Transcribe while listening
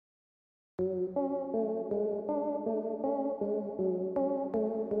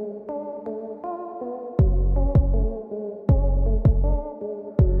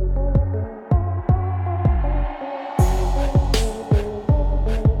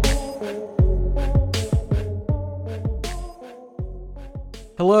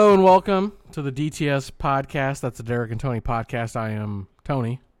Hello and welcome to the DTS podcast. That's the Derek and Tony podcast. I am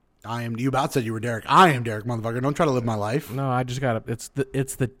Tony. You about said you were Derek. I am Derek, motherfucker. Don't try to live my life. No, I just got it. It's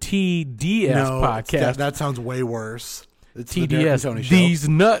the TDS podcast. That sounds way worse. It's TDS. the Derek and Tony show. These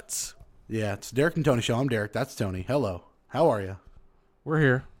nuts. Yeah, it's Derek and Tony show. I'm Derek. That's Tony. Hello. How are you? We're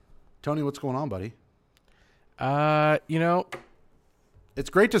here. Tony, what's going on, buddy? It's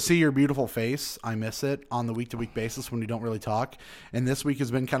great to see your beautiful face. I miss it on the week-to-week basis when we don't really talk. And this week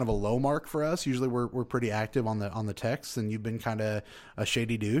has been kind of a low mark for us. Usually we're pretty active on the texts, and you've been kind of a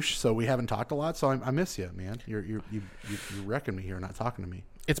shady douche, so we haven't talked a lot. So I miss you, man. You're wrecking me here, not talking to me.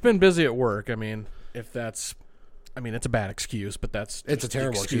 It's been busy at work. It's a bad excuse, but it's a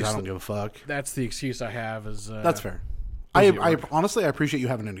terrible excuse. I don't give a fuck. That's the excuse I have. That's fair. I honestly appreciate you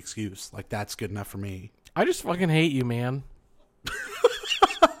having an excuse. Like, that's good enough for me. I just fucking hate you, man.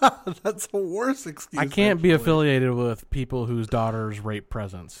 That's the worst excuse. I can't be affiliated with people whose daughters rape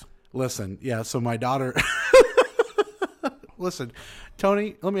presents. Listen, yeah, so my daughter... Listen,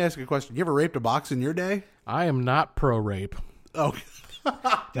 Tony, let me ask you a question. You ever raped a box in your day? I am not pro-rape. Oh.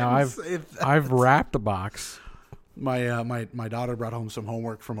 Now, I've wrapped a box. My daughter brought home some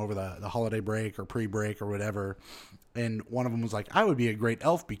homework from over the holiday break or pre-break or whatever, and one of them was like, I would be a great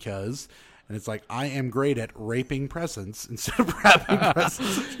elf because... And it's like, I am great at raping presents instead of wrapping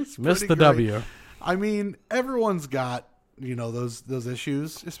presents. Missed the great. W. I mean, everyone's got, those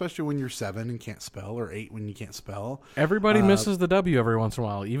issues, especially when you're 7 and can't spell, or 8 when you can't spell. Everybody misses the W every once in a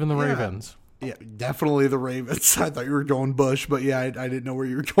while, even the Ravens. Yeah, definitely the Ravens. I thought you were going Bush, but yeah, I didn't know where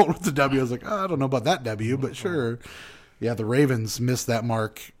you were going with the W. I was like, I don't know about that W, but sure. Yeah, the Ravens missed that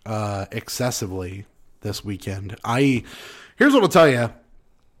mark excessively this weekend. Here's what I'll tell you.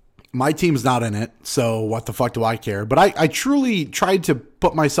 My team's not in it, so what the fuck do I care? But I truly tried to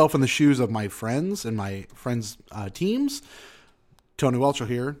put myself in the shoes of my friends and my friends' teams. Tony Welcher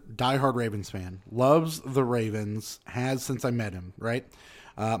here, diehard Ravens fan. Loves the Ravens, has since I met him, right?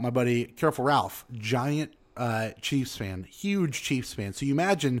 My buddy, Careful Ralph, giant Chiefs fan, huge Chiefs fan. So you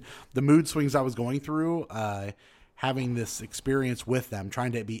imagine the mood swings I was going through, having this experience with them,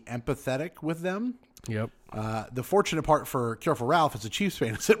 trying to be empathetic with them. Yep. The fortunate part for Careful Ralph as a Chiefs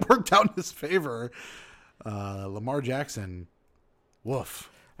fan is it worked out in his favor. Lamar Jackson, woof.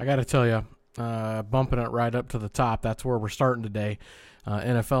 I got to tell you, bumping it right up to the top, that's where we're starting today.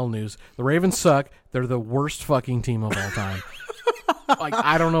 NFL news. The Ravens suck. They're the worst fucking team of all time.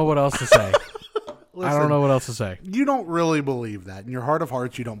 I don't know what else to say. Listen, I don't know what else to say. You don't really believe that. In your heart of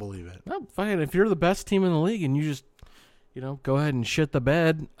hearts, you don't believe it. No, fine. If you're the best team in the league and you just... go ahead and shit the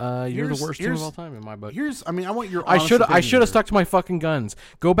bed. You're the worst team of all time in my book. I want your. I should have stuck to my fucking guns.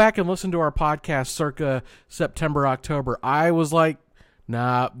 Go back and listen to our podcast circa September, October. I was like,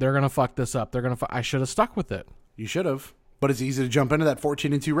 nah, they're gonna fuck this up. I should have stuck with it. You should have, but it's easy to jump into that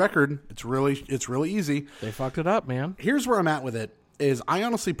 14-2 record. It's really easy. They fucked it up, man. Here's where I'm at with it. Is I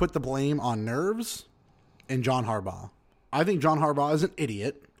honestly put the blame on nerves and John Harbaugh. I think John Harbaugh is an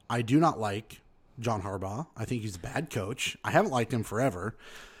idiot. I do not like John Harbaugh. I think he's a bad coach. I haven't liked him forever.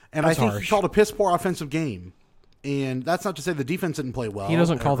 And I think he called a piss-poor offensive game. And that's not to say the defense didn't play well. He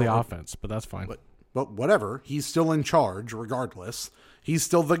doesn't call the offense, but that's fine. But whatever. He's still in charge regardless. He's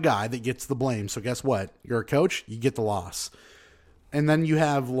still the guy that gets the blame. So guess what? You're a coach, you get the loss. And then you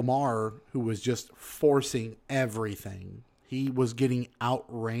have Lamar, who was just forcing everything. He was getting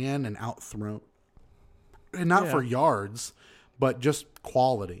outran and outthrown. And not for yards, but just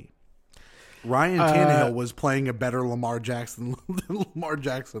quality. Ryan Tannehill was playing a better Lamar Jackson than Lamar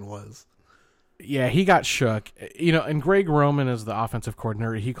Jackson was. Yeah, he got shook. And Greg Roman is the offensive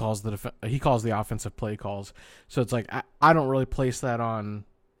coordinator. He calls the offensive play calls. So it's like I don't really place that on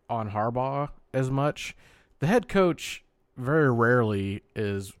Harbaugh as much. The head coach very rarely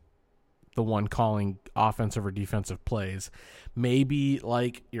is the one calling offensive or defensive plays. Maybe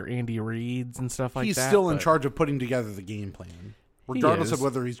like your Andy Reids and stuff like that. He's still in charge of putting together the game plan. Regardless of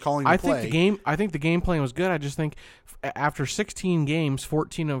whether he's calling the play. I think the game plan was good. I just think after 16 games,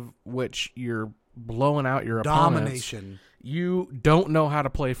 14 of which you're blowing out your opponents, you don't know how to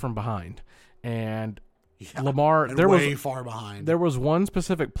play from behind. And Lamar, far behind. There was one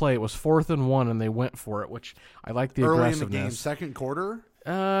specific play. It was 4th and 1, and they went for it, which I like the aggressiveness. Early in the game, second quarter?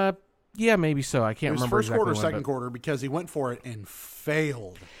 Yeah, maybe so. I can't remember exactly. First quarter, second quarter, because he went for it and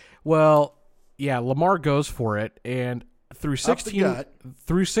failed. Well, yeah, Lamar goes for it, and through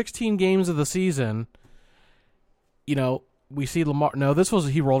 16 games of the season, we see Lamar. No,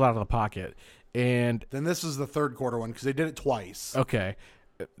 he rolled out of the pocket, and then this is the third quarter one because they did it twice. Okay,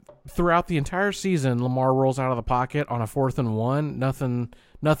 throughout the entire season, Lamar rolls out of the pocket on a 4th and 1.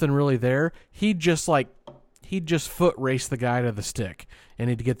 Nothing really there. He he'd just foot race the guy to the stick, and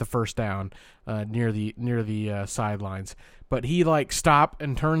he'd get the first down near the sidelines. But he like stop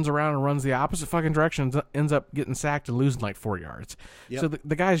and turns around and runs the opposite fucking direction, ends up getting sacked and losing like 4 yards. Yep. So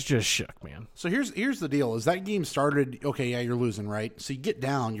the guy's just shook, man. So here's the deal: is that game started? Okay, yeah, you're losing, right? So you get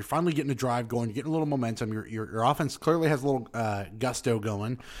down, you're finally getting a drive going, you're getting a little momentum. Your offense clearly has a little gusto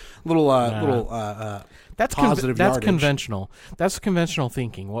going, That's positive. That's yardage. conventional. That's conventional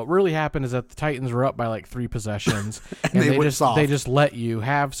thinking. What really happened is that the Titans were up by like 3 possessions, and they went soft. they just let you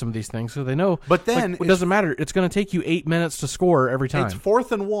have some of these things, so they know. But then it doesn't matter. It's going to take you 8 minutes to score every time. It's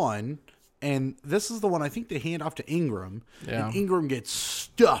 4th and 1, and this is the one I think they hand off to Ingram, Yeah. and Ingram gets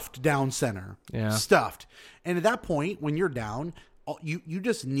stuffed down center, Yeah. stuffed. And at that point, when you're down, you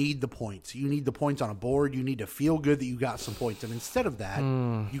just need the points. You need the points on a board. You need to feel good that you got some points. And instead of that,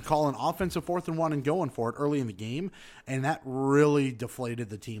 you call an offensive 4th and 1 and going for it early in the game, and that really deflated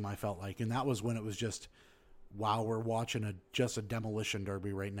the team, I felt like. And that was when it was just, wow, we're watching just a demolition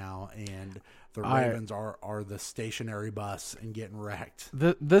derby right now, and the Ravens are the stationary bus and getting wrecked.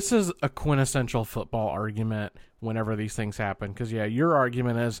 This is a quintessential football argument whenever these things happen, because your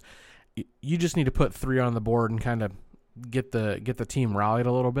argument is you just need to put 3 on the board and kind of get the team rallied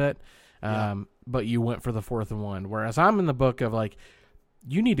a little bit, but you went for the 4th and 1. Whereas I'm in the book of like,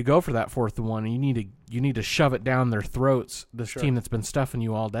 you need to go for that 4th and 1, and you need to shove it down their throats. This team that's been stuffing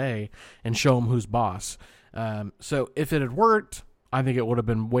you all day, and show them who's boss. So if it had worked, I think it would have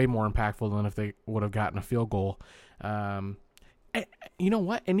been way more impactful than if they would have gotten a field goal. You know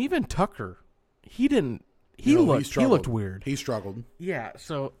what? And even Tucker, he didn't. He looked weird. He struggled. Yeah.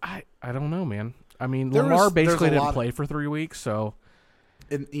 So I don't know, man. I mean, There's Lamar basically a didn't lot- play for 3 weeks, so.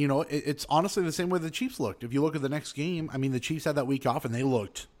 And, it's honestly the same way the Chiefs looked. If you look at the next game, I mean, the Chiefs had that week off, and they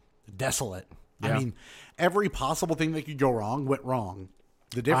looked desolate. Yeah. I mean, every possible thing that could go wrong went wrong.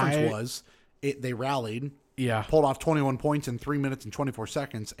 The difference was they rallied, pulled off 21 points in 3 minutes and 24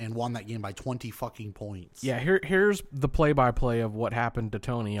 seconds, and won that game by 20 fucking points. Yeah, here's the play-by-play of what happened to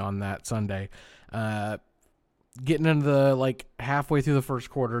Tony on that Sunday. Getting into the halfway through the first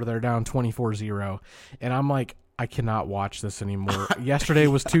quarter, they're down 24-0, and I'm like, I cannot watch this anymore. Yesterday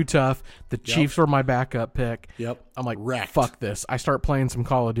was too tough. The Chiefs were my backup pick. Yep. I'm like, wrecked. Fuck this. I start playing some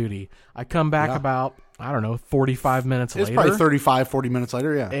Call of Duty. I come back about, I don't know, 45 minutes later. It's probably 35, 40 minutes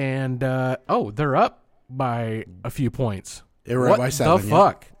later, yeah. And, they're up by a few points. They were up by 7. What the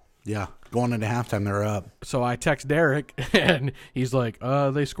fuck? Yeah. Going into halftime, they're up. So I text Derek, and he's like,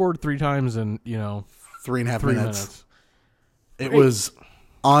 they scored 3 times in, 3.5 3 minutes. It was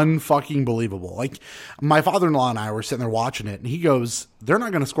unfucking believable. Like, my father-in-law and I were sitting there watching it, and he goes, they're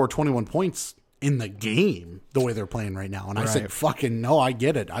not going to score 21 points in the game the way they're playing right now. And I said, fucking no, I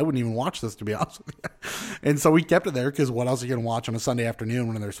get it. I wouldn't even watch this, to be honest with you. And so we kept it there, because what else are you going to watch on a Sunday afternoon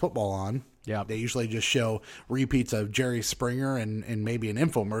when there's football on? Yeah. They usually just show repeats of Jerry Springer and maybe an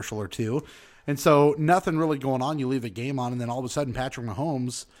infomercial or two. And so nothing really going on. You leave the game on, and then all of a sudden Patrick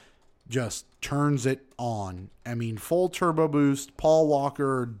Mahomes just turns it on. I mean, full turbo boost, Paul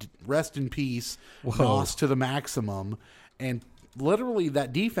Walker, rest in peace, lost to the maximum. And literally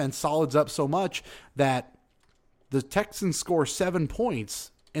that defense solids up so much that the Texans score 7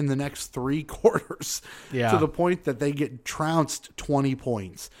 points in the next 3 quarters to the point that they get trounced 20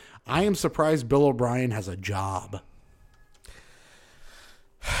 points. I am surprised Bill O'Brien has a job.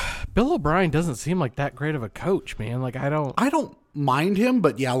 Bill O'Brien doesn't seem like that great of a coach, man. Like, I don't mind him,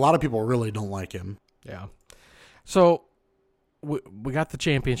 but yeah, a lot of people really don't like him. Yeah. So we got the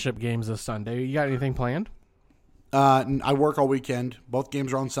championship games this Sunday. You got anything planned? I work all weekend. Both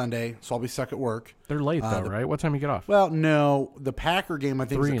games are on Sunday, so I'll be stuck at work. They're late though, right? What time you get off? Well, no, the Packer game I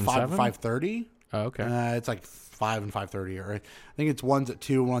think 3 is and at 5 7? 5:30. Oh, okay. It's like 5 and 5:30, or I think it's one's at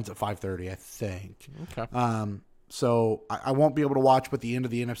 2, one's at 5:30. I think. Okay. So I won't be able to watch, but the end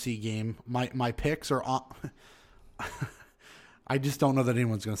of the NFC game, my picks are on. I just don't know that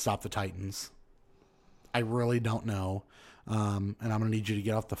anyone's going to stop the Titans. I really don't know. And I'm going to need you to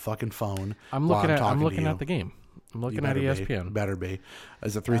get off the fucking phone. I'm looking at the game. I'm looking at ESPN. Better be.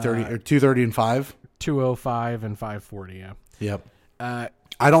 Is it 3:30 or 2:30 and 5? 2:05 and 5:40. Yeah. Yep. I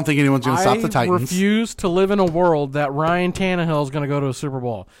don't think anyone's going to stop the Titans. I refuse to live in a world that Ryan Tannehill is going to go to a Super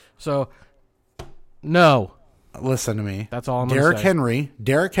Bowl. So, no. Listen to me. That's all I'm going to say.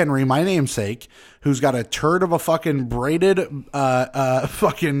 Derrick Henry, my namesake, who's got a turd of a fucking braided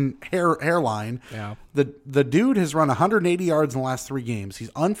fucking hairline. Yeah. The dude has run 180 yards in the last 3 games. He's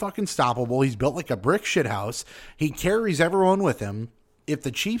unfucking stoppable. He's built like a brick shithouse. He carries everyone with him. If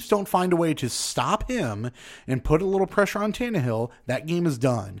the Chiefs don't find a way to stop him and put a little pressure on Tannehill, that game is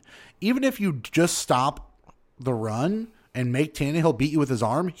done. Even if you just stop the run and make Tannehill beat you with his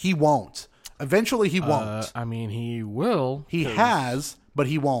arm, he won't. Eventually, he won't. I mean, he will. He 'cause- has, but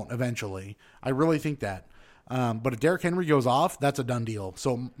he won't eventually. I really think that. But if Derrick Henry goes off, that's a done deal.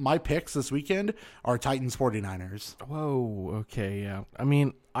 So my picks this weekend are Titans 49ers. Whoa. Okay. Yeah. I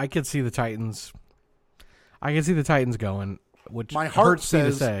mean, I could see the Titans. I can see the Titans going, which My heart hurts me to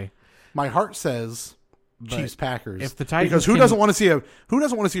says- say. My heart says But Chiefs Packers. if the Titans because who can- doesn't want to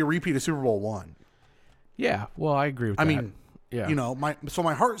see a repeat of Super Bowl 1? Yeah. Well, I agree with I that. mean, yeah. you know, my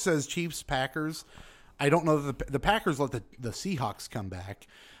heart says Chiefs Packers. I don't know that the Packers let the Seahawks come back,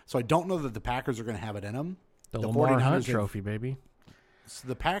 so I don't know that the Packers are going to have it in them. the Lamar Hunt 49ers have- Trophy, baby. So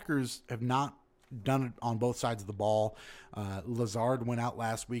the Packers have not done it on both sides of the ball. Lazard went out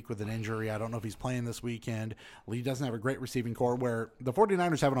last week with an injury. I don't know if he's playing this weekend. Lee doesn't have a great receiving core, where the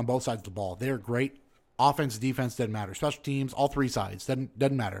 49ers have it on both sides of the ball. They're great. Offense, defense, doesn't matter. Special teams, all three sides, doesn't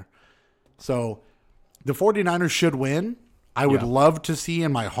matter. So the 49ers should win. I would Yeah. love to see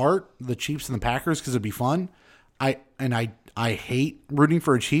in my heart the Chiefs and the Packers because it'd be fun. I hate rooting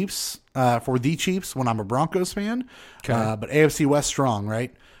for the Chiefs when I'm a Broncos fan. Okay. But AFC West strong,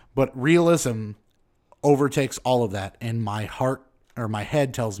 right? But realism overtakes all of that, and my heart or my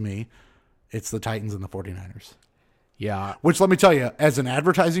head tells me it's the Titans and the 49ers. Yeah. Which, let me tell you, as an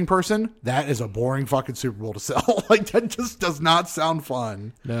advertising person, that is a boring fucking Super Bowl to sell. Like, that just does not sound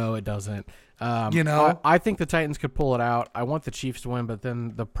fun. No, it doesn't. You know? I think the Titans could pull it out. I want the Chiefs to win, but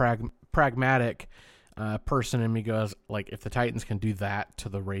then the pragmatic person in me goes, like, if the Titans can do that to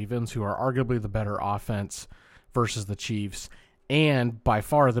the Ravens, who are arguably the better offense versus the Chiefs, and by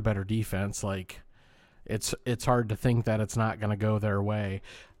far the better defense, like, it's hard to think that it's not going to go their way.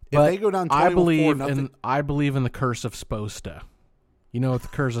 But they go down I 24-0 believe in the curse of Sposta. You know what the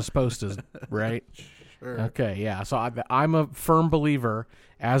curse of Sposta is, right? Sure. Okay, yeah. So I'm a firm believer,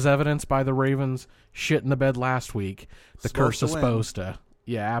 as evidenced by the Ravens shit in the bed last week. The curse of Supposed Sposta.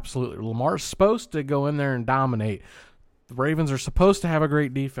 Yeah, absolutely. Lamar's supposed to go in there and dominate. The Ravens are supposed to have a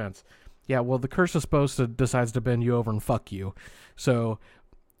great defense. Yeah, well, the curse of Sposta decides to bend you over and fuck you. So,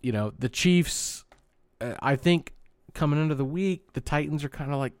 you know, the Chiefs, I think coming into the week, the Titans are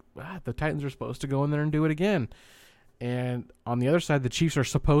kind of like, the Titans are supposed to go in there and do it again. And on the other side, the Chiefs are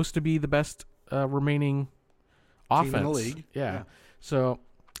supposed to be the best remaining offense in the league. Yeah. So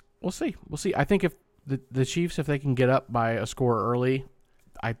we'll see. I think if the Chiefs, if they can get up by a score early,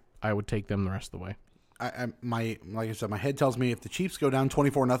 I would take them the rest of the way. Like I said, my head tells me if the Chiefs go down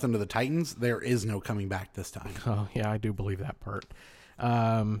 24-0 to the Titans, there is no coming back this time. Oh yeah, I do believe that part.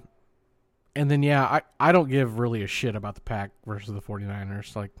 And then I don't give really a shit about the Pack versus the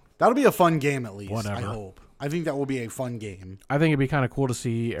 49ers. Like, That'll be a fun game at least. Whatever. I hope. I think that will be a fun game. I think it'd be kind of cool to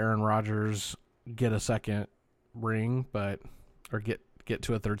see Aaron Rodgers get a second ring, or get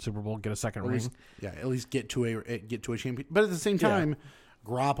to a third Super Bowl, get a second ring. At least get to a champion. But at the same time,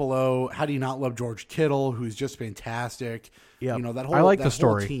 Garoppolo, how do you not love George Kittle, who's just fantastic? Yep. You know, that whole I like that the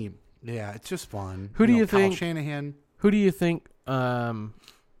whole story. team. Yeah, it's just fun. Who do you Kyle think- Shanahan. Who do you think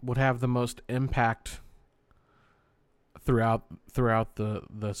would have the most impact throughout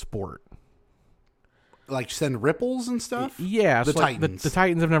the sport? Like send ripples and stuff? Yeah, The so like Titans. The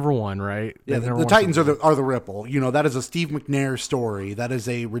Titans have never won, right? Yeah, They've never the won Titans Super are the ripple. You know, that is a Steve McNair story. That is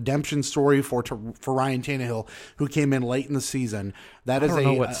a redemption story for Ryan Tannehill, who came in late in the season. That I is don't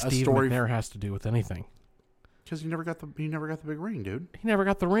know what a Steve story McNair has to do with anything. because he never got the big ring, dude. He never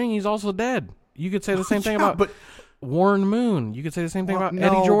got the ring. He's also dead. You could say the same thing Yeah, about Warren Moon. You could say the same thing about no,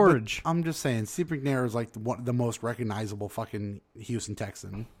 Eddie but George. I'm just saying, Steve McNair is like the most recognizable fucking Houston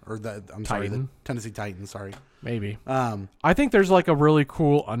Texan, or the Titan. Tennessee Titans. Sorry. Maybe. I think there's like a really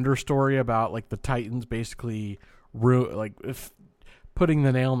cool understory about like the Titans basically putting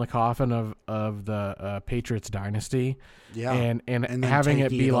the nail in the coffin of the Patriots dynasty. Yeah, and then having it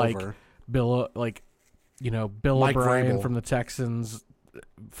taking be over. Bill Bill Mike O'Brien Vrabel. from the Texans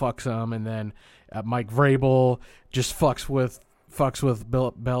fucks him, and then Mike Vrabel just fucks with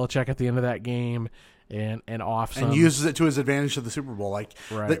Bill Belichick at the end of that game and offs him. and uses it to his advantage to the Super Bowl. Like,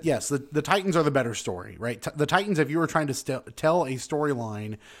 Right. the Titans are the better story, right? The Titans, if you were trying to tell a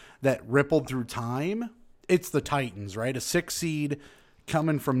storyline that rippled through time, it's the Titans, right? A 6 seed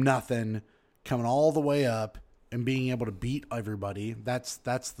coming from nothing, coming all the way up, and being able to beat everybody. That's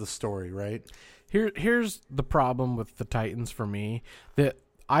the story, right? Here's the problem with the Titans for me, that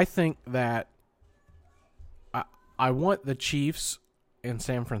I think that I want the Chiefs and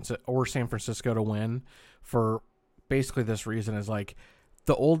San Francisco to win for basically this reason, is like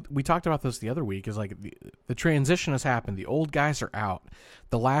we talked about this the other week, is like the transition has happened. The old guys are out.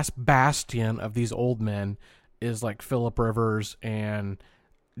 The last bastion of these old men is like Phillip Rivers and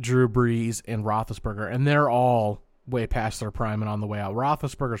Drew Brees and Roethlisberger, and they're all way past their prime and on the way out.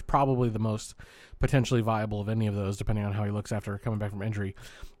 Roethlisberger's probably the most potentially viable of any of those, depending on how he looks after coming back from injury.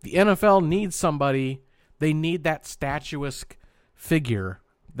 The NFL needs somebody. They need that statuesque figure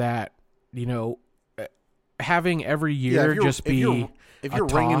that, having every year just be if you're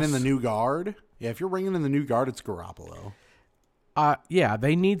ringing in the new guard. Yeah, if you're ringing in the new guard, it's Garoppolo. Yeah,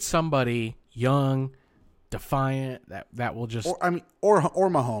 they need somebody young, defiant that will just. Or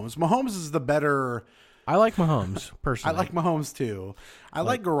Mahomes. Mahomes is the better. I like Mahomes personally. I like Mahomes too. I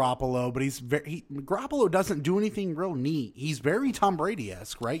like Garoppolo, but Garoppolo doesn't do anything real neat. He's very Tom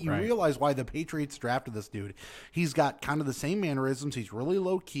Brady-esque, right? You realize why the Patriots drafted this dude. He's got kind of the same mannerisms. He's really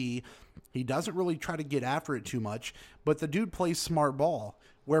low key. He doesn't really try to get after it too much, but the dude plays smart ball.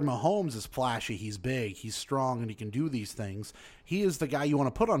 Where Mahomes is flashy, he's big, he's strong, and he can do these things. He is the guy you want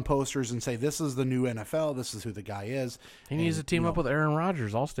to put on posters and say, this is the new NFL, this is who the guy is. He needs to team up with Aaron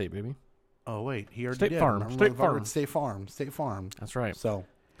Rodgers, Allstate, baby. Oh, wait, he already State did. Farm. State Farm. That's right. So,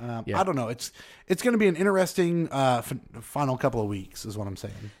 I don't know. It's going to be an interesting final couple of weeks is what I'm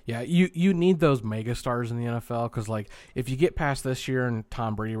saying. Yeah, you need those mega stars in the NFL because, if you get past this year and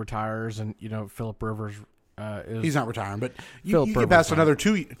Tom Brady retires and, Phillip Rivers he's not retiring, but you get past another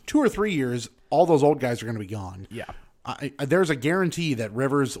 2 or 3 years, all those old guys are going to be gone. Yeah. There's a guarantee that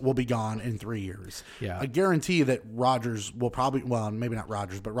Rivers will be gone in 3 years. Yeah. A guarantee that Rodgers will probably, well, maybe not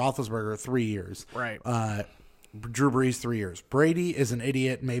Rodgers, but Roethlisberger 3 years. Right. Drew Brees 3 years. Brady is an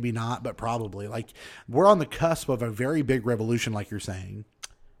idiot, maybe not, but probably. We're on the cusp of a very big revolution, like you're saying.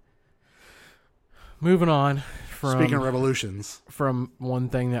 Moving on. Speaking of revolutions. From one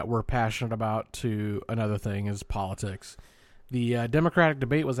thing that we're passionate about to another thing is politics. The Democratic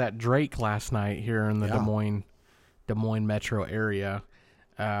debate was at Drake last night here in the Des Moines metro area.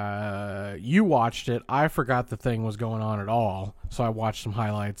 You watched it. I forgot the thing was going on at all, so I watched some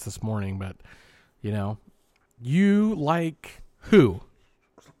highlights this morning. But, you like who?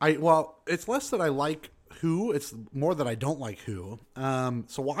 It's less that I like who. It's more that I don't like who.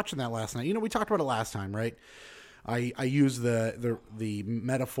 So watching that last night, we talked about it last time, right? I use the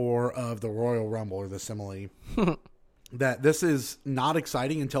metaphor of the Royal Rumble or the simile that this is not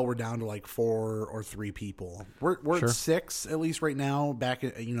exciting until we're down to 4 or 3 people. We're sure. at 6 at least right now. Back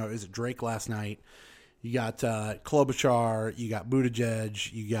at is it Drake last night? You got Klobuchar, you got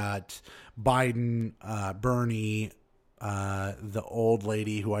Buttigieg, you got Biden, Bernie, the old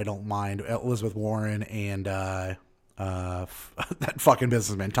lady who I don't mind, Elizabeth Warren, and that fucking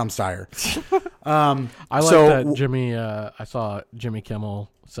businessman, Tom Steyer. I like that Jimmy. I saw Jimmy Kimmel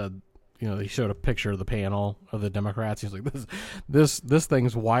said, he showed a picture of the panel of the Democrats. He's like, this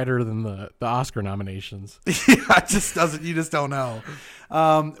thing's wider than the Oscar nominations. Yeah, it just doesn't. You just don't know.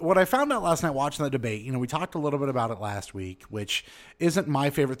 What I found out last night watching the debate, we talked a little bit about it last week, which isn't my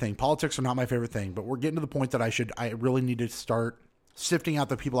favorite thing. Politics are not my favorite thing, but we're getting to the point that I really need to start sifting out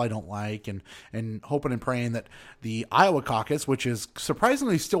the people I don't like and hoping and praying that the Iowa caucus, which is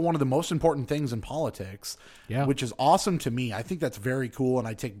surprisingly still one of the most important things in politics, which is awesome to me. I think that's very cool, and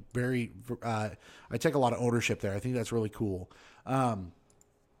I take a lot of ownership there. I think that's really cool.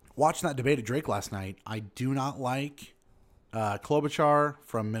 Watching that debate at Drake last night, I do not like Klobuchar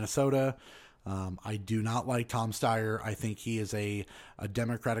from Minnesota. I do not like Tom Steyer. I think he is a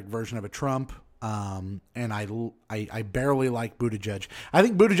Democratic version of a Trump. And I barely like Buttigieg. I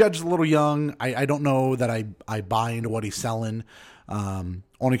think Buttigieg is a little young. I don't know that I buy into what he's selling, only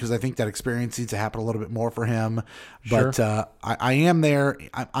because I think that experience needs to happen a little bit more for him. But sure. I am there.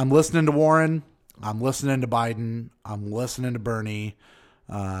 I'm listening to Warren. I'm listening to Biden. I'm listening to Bernie.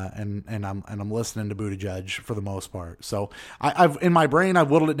 And I'm listening to Buttigieg for the most part. So I've in my brain I've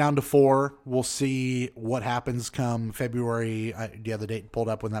whittled it down to 4. We'll see what happens come February. Do you have the date pulled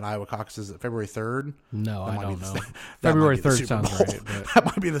up when that Iowa caucus is? February 3rd? No, I don't know. February 3rd sounds right. But that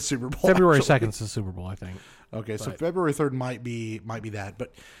might be the Super Bowl. February 2nd is the Super Bowl, I think. Okay, so February 3rd might be that.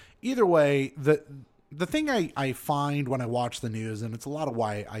 But either way, the thing I find when I watch the news, and it's a lot of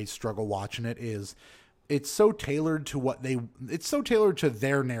why I struggle watching it, is it's so tailored to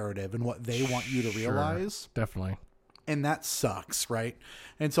their narrative and what they want you to realize. Definitely. And that sucks, right?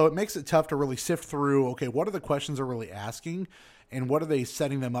 And so it makes it tough to really sift through, okay, what are the questions they're really asking and what are they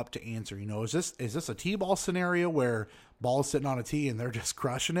setting them up to answer? Is this a T-ball scenario where ball's sitting on a tee and they're just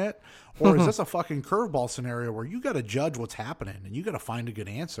crushing it? Or is this a fucking curveball scenario where you got to judge what's happening and you got to find a good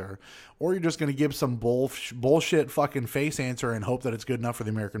answer? Or you're just going to give some bullshit fucking face answer and hope that it's good enough for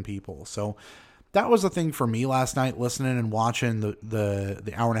the American people? So that was the thing for me last night, listening and watching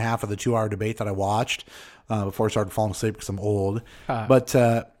the hour and a half of the 2-hour debate that I watched before I started falling asleep because I'm old. But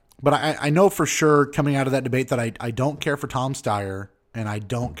I know for sure coming out of that debate that I don't care for Tom Steyer. and I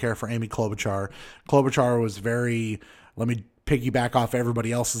don't care for Amy Klobuchar. Klobuchar was very, let me piggyback off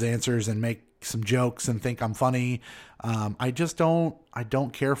everybody else's answers and make some jokes and think I'm funny. I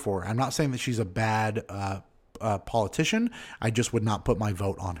don't care for her. I'm not saying that she's a bad politician. I just would not put my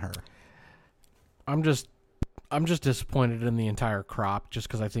vote on her. I'm just disappointed in the entire crop just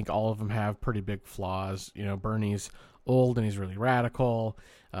because I think all of them have pretty big flaws. You know, Bernie's old and he's really radical.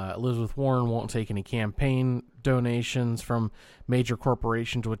 Elizabeth Warren won't take any campaign donations from major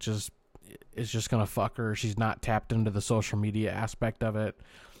corporations, which is just going to fuck her. She's not tapped into the social media aspect of it.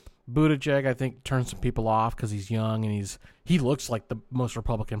 Buttigieg, I think, turns some people off because he's young and he looks like the most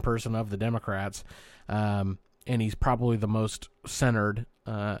Republican person of the Democrats, and he's probably the most centered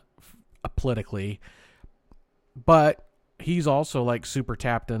politically. But he's also like super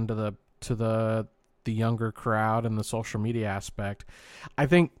tapped into the younger crowd and the social media aspect. I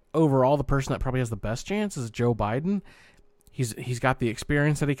think overall the person that probably has the best chance is Joe Biden. He's got the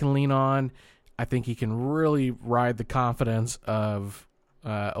experience that he can lean on. I think he can really ride the confidence of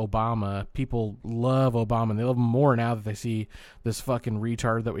Obama. People love Obama, and they love him more now that they see this fucking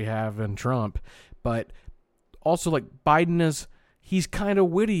retard that we have in Trump. But also, like, Biden he's kind of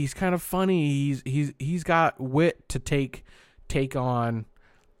witty, he's kind of funny, he's got wit to take on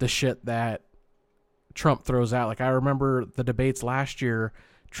the shit that Trump throws out. Like, I remember the debates last year,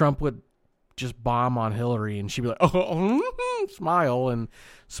 Trump would just bomb on Hillary, and she'd be like, oh, smile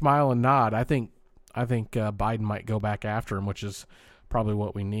and nod. I think Biden might go back after him, which is probably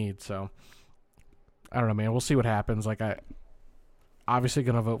what we need. So I don't know, man. We'll see what happens. Like, I obviously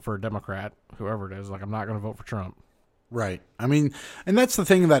going to vote for a Democrat, whoever it is. Like, I'm not going to vote for Trump. Right. I mean, and that's the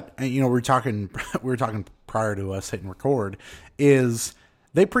thing that, you know, we were talking prior to us hitting record, is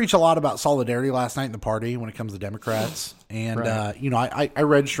they preach a lot about solidarity last night in the party when it comes to Democrats. And, right. You know, I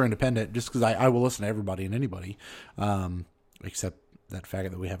register independent just because I will listen to everybody and anybody, except that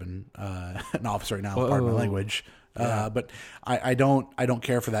faggot that we have in an office right now, pardon my language. Yeah. But I don't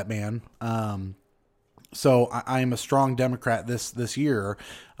care for that man. So I am a strong Democrat this year,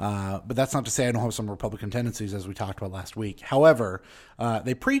 but that's not to say I don't have some Republican tendencies, as we talked about last week. However,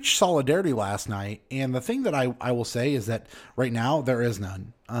 they preached solidarity last night, and the thing that I will say is that right now there is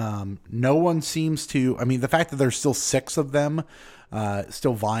none. No one seems to. I mean, the fact that there's still 6 of them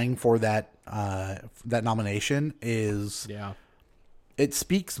still vying for that nomination is. Yeah. It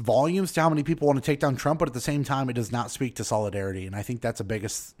speaks volumes to how many people want to take down Trump, but at the same time, it does not speak to solidarity. And I think that's the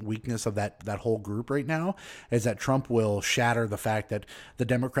biggest weakness of that whole group right now, is that Trump will shatter the fact that the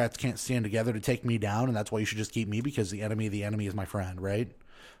Democrats can't stand together to take me down, and that's why you should just keep me, because the enemy is my friend, right?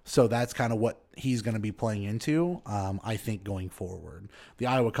 So that's kind of what he's going to be playing into, I think, going forward. The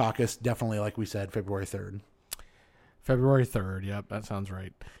Iowa caucus, definitely, like we said, February 3rd. February 3rd, yep, that sounds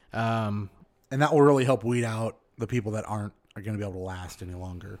right. And that will really help weed out the people that are going to be able to last any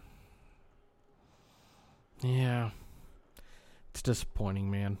longer. Yeah. It's disappointing,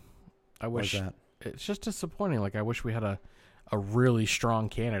 man. I wish that? It's just disappointing. Like, I wish we had a really strong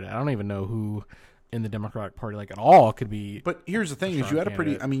candidate. I don't even know who in the Democratic Party, like, at all could be. But here's the thing: is you had a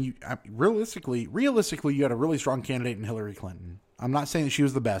pretty. I mean, realistically, you had a really strong candidate in Hillary Clinton. I'm not saying that she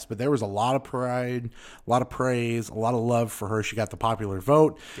was the best, but there was a lot of pride, a lot of praise, a lot of love for her. She got the popular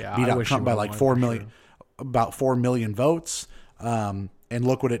vote, Yeah, beat I out wish Trump she by would've like won, 4 for million, sure. about 4 million votes. And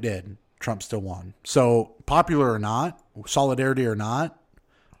look what it did. Trump still won. So popular or not, solidarity or not,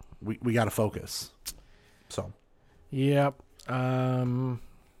 we got to focus. So, Yep. Hey, we're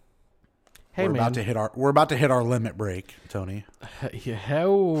man. about to hit our limit break, Tony. Yeah.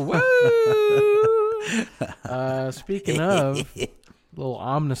 Woo! Speaking of little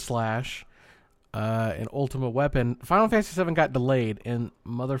Omnislash and Ultimate Weapon, Final Fantasy VII got delayed, and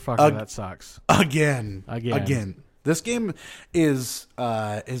motherfucker, that sucks. Again. This game has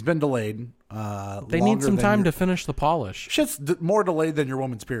been delayed. They need some time to finish the polish. Shit's more delayed than your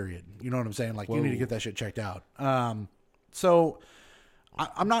woman's period. You know what I'm saying? Like, you need to get that shit checked out. So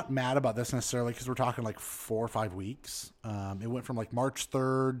I'm not mad about this necessarily, because we're talking like 4 or 5 weeks. It went from like March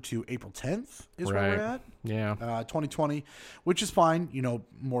 3rd to April 10th is where we're at. Yeah. 2020, which is fine. You know,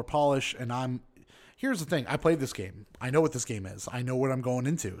 more polish. And here's the thing. I played this game. I know what this game is. I know what I'm going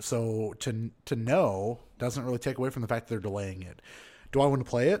into. So to know doesn't really take away from the fact that they're delaying it. Do I want to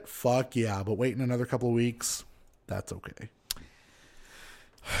play it? Fuck yeah. But waiting another couple of weeks, that's okay.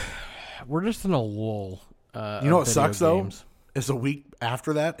 We're just in a lull. You know what sucks games. though? Is a week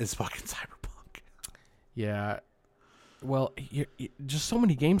after that is fucking Cyberpunk. Yeah. Well, just so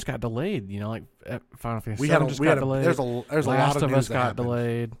many games got delayed. You know, like Final Fantasy VII just got delayed. There's a Last lot of of news Us that got happened.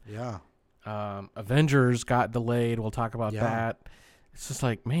 delayed. Yeah. Avengers got delayed. We'll talk about that. It's just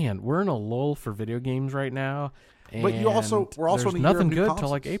like, man, we're in a lull for video games right now, But we're also there's in the year nothing of new good consoles. till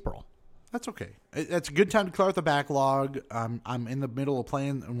like April. That's okay. It's a good time to clear out the backlog. I'm in the middle of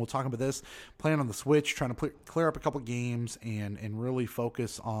playing, and we'll talk about this, playing on the Switch, trying to clear up a couple games and really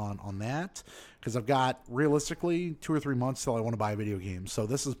focus on that, because I've got, realistically, 2 or 3 months till I want to buy a video game. So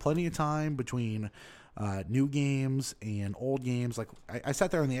this is plenty of time between new games and old games. Like, I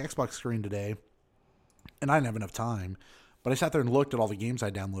sat there on the Xbox screen today, and I didn't have enough time, but I sat there and looked at all the games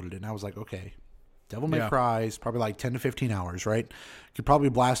I downloaded, and I was like, okay, Devil May Cry is probably like 10 to 15 hours, right? Could probably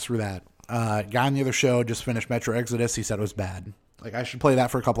blast through that. Guy on the other show just finished Metro Exodus. He said it was bad. Like, I should play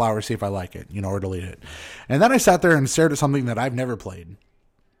that for a couple hours, see if I like it, or delete it. And then I sat there and stared at something that I've never played,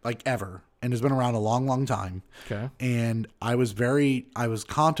 like ever, and has been around a long, long time. Okay. And I was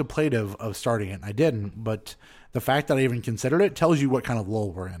contemplative of starting it. I didn't, but the fact that I even considered it tells you what kind of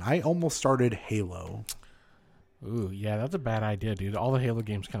lull we're in. I almost started Halo. Ooh, yeah, that's a bad idea, dude. All the Halo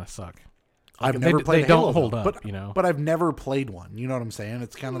games kind of suck. I've never played They don't Halo, hold up, but I've never played one. You know what I'm saying?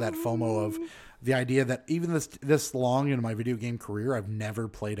 It's kind of that FOMO of the idea that even this long into my video game career, I've never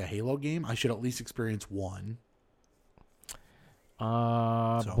played a Halo game. I should at least experience one. Boy,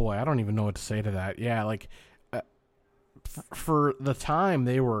 I don't even know what to say to that. Yeah, like for the time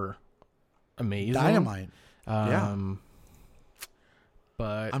they were amazing, Dynamite. Yeah.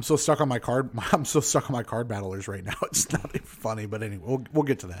 But I'm so stuck on my card battlers right now. It's not even funny, but anyway, we'll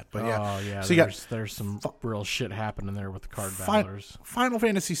get to that. But yeah, yeah. So there's some real shit happening there with the card battlers. Final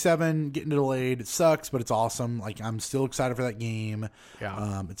Fantasy VII getting delayed. It sucks, but it's awesome. Like, I'm still excited for that game.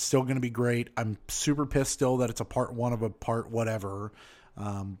 Yeah. It's still going to be great. I'm super pissed still that it's a part one of a part whatever.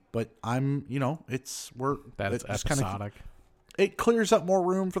 But I'm, it's episodic. It clears up more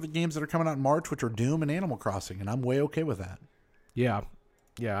room for the games that are coming out in March, which are Doom and Animal Crossing, and I'm way okay with that. Yeah.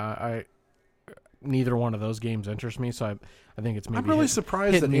 I neither one of those games interests me, so I think it's maybe. I'm really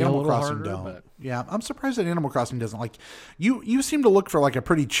surprised that Animal Crossing don't. But... Yeah, I'm surprised that Animal Crossing doesn't. Like, you seem to look for like a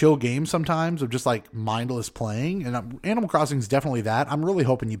pretty chill game sometimes of just like mindless playing, and Animal Crossing is definitely that. I'm really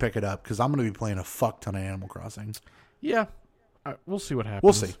hoping you pick it up because I'm going to be playing a fuck ton of Animal Crossing. Yeah, we'll see what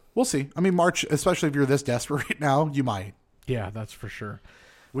happens. We'll see. I mean, March, especially if you're this desperate right now, you might. Yeah, that's for sure.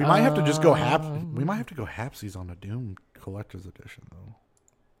 We might have to just go We might have to go halfsies on the Doom Collector's Edition, though.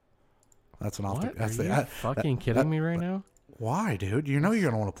 That's an off. Are you fucking kidding me right now? Why, dude? You know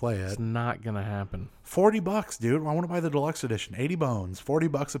you're gonna want to play it. It's not gonna happen. $40, dude. I want to buy the deluxe edition. 80 bones,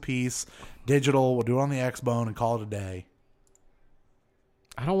 $40 a piece, digital. We'll do it on the X-Bone and call it a day.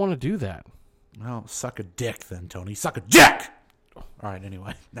 I don't want to do that. Well, suck a dick then, Tony. Suck a dick. All right.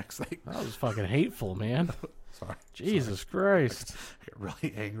 Anyway, next thing. That was fucking hateful, man. Sorry. Jesus Christ. I get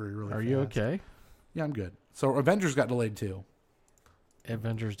really angry. Really. Are you okay? Yeah, I'm good. So Avengers got delayed too.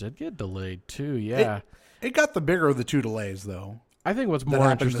 Avengers did get delayed too. Yeah. It got the bigger of the two delays, though. I think what's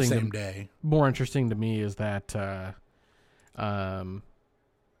more interesting the same day. More interesting to me is that Robert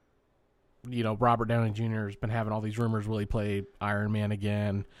Downey Jr. has been having all these rumors. Will he play Iron Man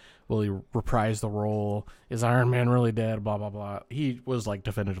again? Will he reprise the role? Is Iron Man really dead? Blah blah blah. He was like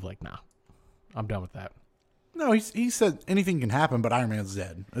definitive, like, nah, I'm done with that. No, he said anything can happen, but Iron Man's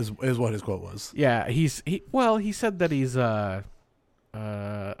dead. Is what his quote was. Yeah, he said that he's I'm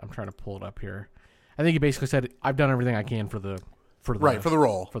trying to pull it up here. I think he basically said, I've done everything I can for the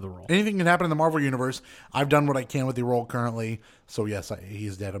role. Anything can happen in the Marvel universe. I've done what I can with the role currently. So yes,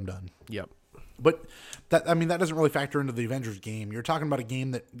 he's dead. I'm done. Yep. But that doesn't really factor into the Avengers game. You're talking about a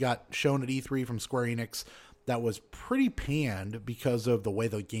game that got shown at E3 from Square Enix that was pretty panned because of the way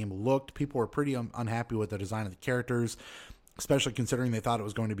the game looked. People were pretty unhappy with the design of the characters, especially considering they thought it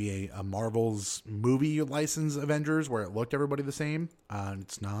was going to be a Marvel's movie license Avengers where it looked everybody the same.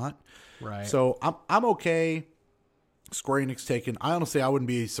 It's not. Right. So I'm okay. Square Enix taken. I honestly, I wouldn't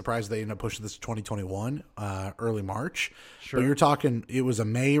be surprised if they end up pushing this to 2021, early March. Sure. But you're talking, it was a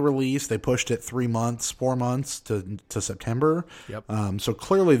May release. They pushed it 4 months to September. Yep. So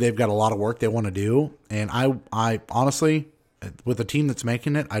clearly they've got a lot of work they want to do. And I honestly, with the team that's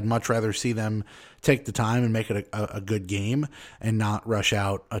making it, I'd much rather see them take the time and make it a good game and not rush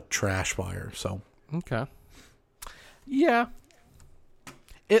out a trash fire. So. Okay. Yeah.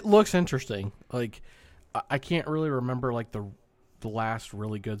 It looks interesting. Like, I can't really remember like the last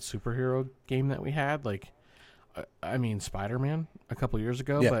really good superhero game that we had. Like, I mean, Spider-Man a couple years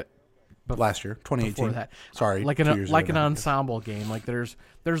ago, yeah. but last year, 2018. Before that, sorry, like an ensemble game. Like there's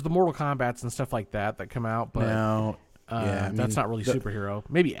the Mortal Kombats and stuff like that come out, but no, that's not really superhero.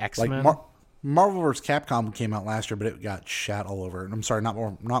 Maybe X-Men. Like Marvel vs. Capcom came out last year, but it got shat all over. I'm sorry, not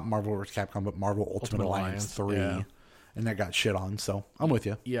Marvel vs. Capcom, but Marvel Ultimate Alliance 3, yeah. And that got shit on. So I'm with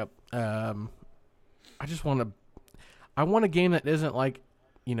you. Yep. I want a game that isn't like,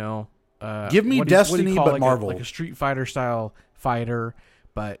 Give me what do you Destiny, call, but like Marvel. like a Street Fighter style fighter,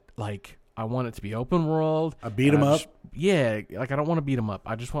 but like I want it to be open world. A beat 'em up. Yeah, like I don't want to beat 'em up.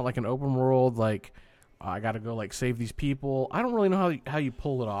 I just want like an open world. Like I got to go like save these people. I don't really know how you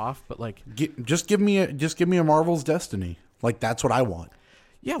pull it off, but like Just give me a Marvel's Destiny. Like that's what I want.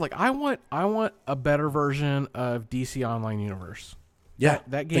 yeah, like I want a better version of DC Online Universe. Yeah,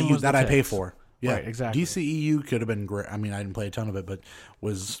 That game was that the I pay tits. for. Yeah, Right, exactly. DCEU could have been great. I mean, I didn't play a ton of it, but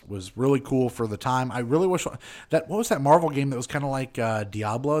was really cool for the time. I really wish that what was that Marvel game that was kind of like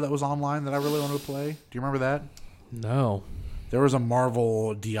Diablo that was online that I really wanted to play. Do you remember that? No. There was a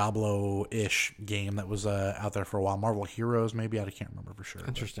Marvel Diablo-ish game that was out there for a while. Marvel Heroes, maybe. I can't remember for sure.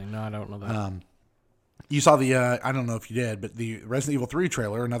 Interesting. No, I don't know that. You saw the I don't know if you did, but the Resident Evil 3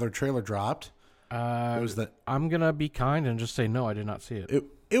 trailer. Another trailer dropped. It was the I'm gonna be kind and just say no. I did not see it.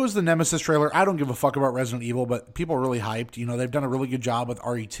 It was the Nemesis trailer. I don't give a fuck about Resident Evil, but people are really hyped. You know, they've done a really good job with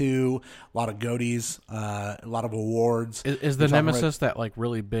RE2, a lot of goatees, a lot of awards. Is the Nemesis that like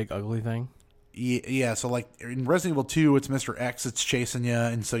really big ugly thing? Yeah, so like in Resident Evil 2, it's Mr. X that's chasing you,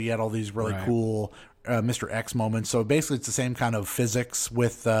 and so you had all these really cool Mr. X moments. So basically, it's the same kind of physics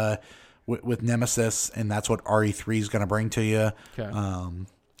with Nemesis, and that's what RE3 is going to bring to you. Okay.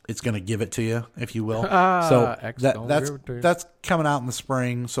 It's going to give it to you, if you will. So X that's coming out in the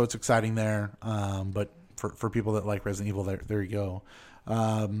spring, so it's exciting there. But for people that like Resident Evil, there you go.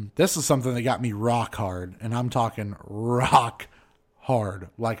 This is something that got me rock hard, and I'm talking rock hard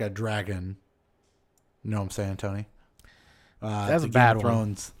like a dragon. You know what I'm saying, Tony? That's a Game bad of one.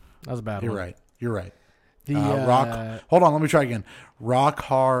 Thrones. That was a bad You're one. right. You're right. The rock. Hold on, let me try again. Rock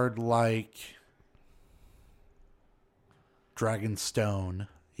hard like Dragonstone.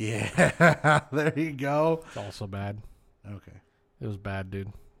 Yeah, there you go. It's also bad. Okay, It was bad,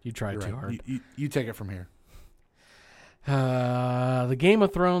 dude. You tried you're too right. hard. You take it from here. The Game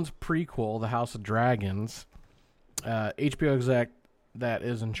of Thrones prequel, The House of Dragons, HBO exec that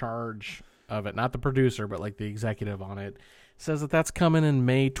is in charge of it, not the producer, but like the executive on it, says that that's coming in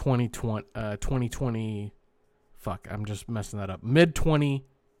May 2020. Fuck, I'm just messing that up. Mid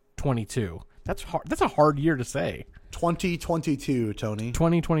 2022. That's hard. That's a hard year to say. 2022, Tony.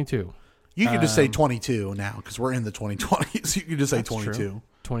 2022. You can just say 22 now because we're in the 2020s. You can just say That's 22. true.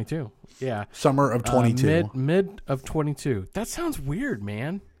 22. Yeah. Summer of 22. Mid of 22. That sounds weird,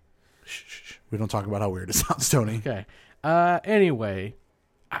 man. Shh. We don't talk about how weird it sounds, Tony. Okay. Anyway,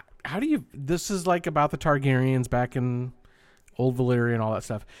 how do you? This is like about the Targaryens back in Old Valyria and all that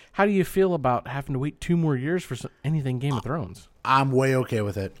stuff. How do you feel about having to wait 2 more years for anything Game of Thrones? I'm way okay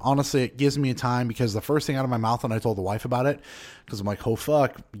with it. Honestly, it gives me a time because the first thing out of my mouth when I told the wife about it, because I'm like, oh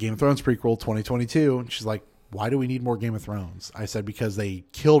fuck, Game of Thrones prequel 2022. And she's like, why do we need more Game of Thrones? I said, because they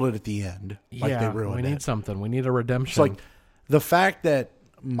killed it at the end. Like they ruined it. We need something. We need a redemption. It's like the fact that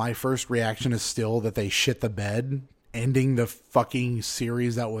my first reaction is still that they shit the bed, ending the fucking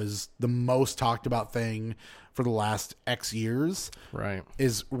series that was the most talked about thing for the last X years, right,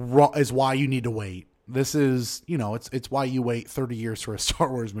 is why you need to wait. This is, it's why you wait 30 years for a Star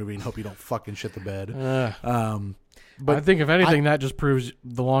Wars movie and hope you don't fucking shit the bed. But I think if anything, that just proves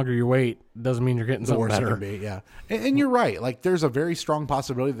the longer you wait doesn't mean you're getting something worse it better. can be, yeah. And you're right. Like, there's a very strong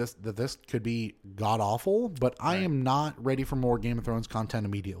possibility that this could be god awful, but I am not ready for more Game of Thrones content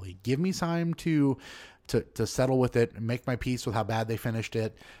immediately. Give me time to settle with it and make my peace with how bad they finished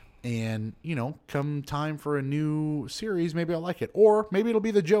it. And, come time for a new series, maybe I'll like it. Or maybe it'll be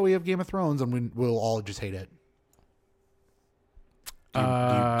the Joey of Game of Thrones and we'll all just hate it.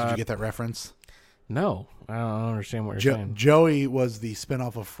 Did you get that reference? No, I don't understand what you're saying. Joey was the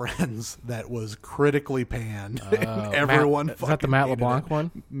spinoff of Friends that was critically panned. Everyone is that the Matt hated LeBlanc it.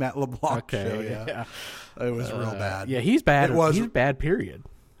 one? Matt LeBlanc Okay, show, yeah. It was real bad. Yeah, he's bad. It was- He's bad, period.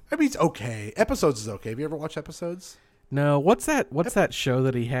 I mean, it's okay. Episodes is okay. Have you ever watched Episodes? No, what's that show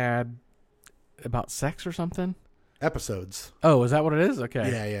that he had about sex or something? Episodes. Oh, is that what it is?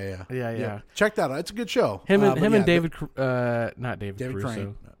 Okay. Yeah. Check that out. It's a good show. Him and but yeah, David, not David Caruso.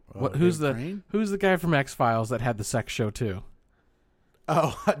 Crane. Who's David Crane? who's the guy from X-Files that had the sex show too?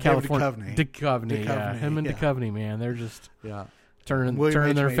 Oh, David Duchovny. Duchovny, yeah. Duchovny, Him and yeah. Duchovny, man, they're just Yeah. turning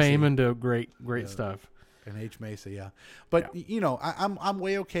William their H. fame Macy. into great stuff. And H. Macy, yeah. But, I'm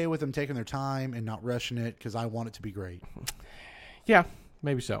way okay with them taking their time and not rushing it because I want it to be great. Yeah,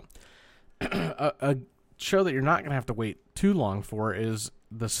 maybe so. A show that you're not going to have to wait too long for is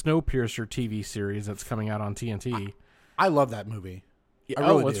the Snowpiercer TV series that's coming out on TNT. I love that movie.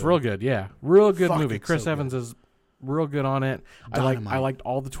 It's real good. Yeah, real good Fuck, movie. it's Chris so Evans is real good on it. Dynamite. I liked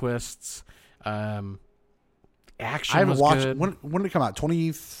all the twists. Action I haven't was watched. good. When did it come out?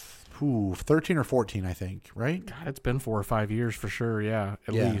 13 or 14, I think, right? God, it's been 4 or 5 years for sure. Yeah,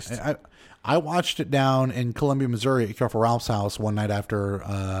 at least. I watched it down in Columbia, Missouri at Careful Ralph's house one night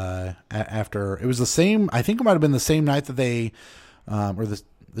after it was the same. I think it might have been the same night that they, or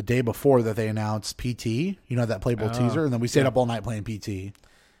the day before that they announced PT. You know, that Playboy teaser, and then we stayed up all night playing PT.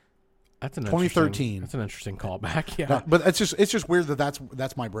 That's an 2013. That's an interesting callback. Yeah, No, but it's just weird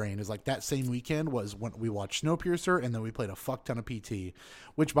that's my brain is like that same weekend was when we watched Snowpiercer and then we played a fuck ton of PT,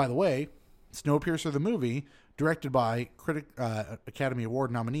 which by the way, Snowpiercer the movie directed by Academy Award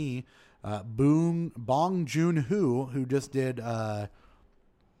nominee Bong Joon-ho, who just did you're gonna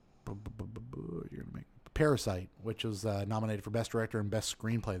make Parasite, which was nominated for Best Director and Best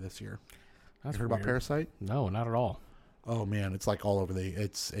Screenplay this year. that's You heard weird. about Parasite? No, not at all. Oh man, it's like all over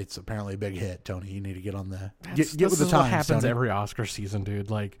it's apparently a big hit, Tony. You need to get on the This get with the is what times. happens Tony. every Oscar season, dude.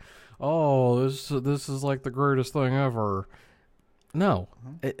 Like, oh, this is like the greatest thing ever. No,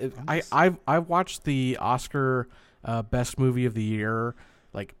 I've watched the Oscar Best Movie of the Year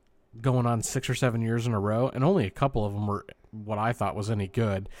like going on 6 or 7 years in a row, and only a couple of them were what I thought was any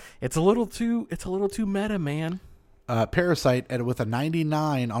good. It's a little too meta, man. Parasite with a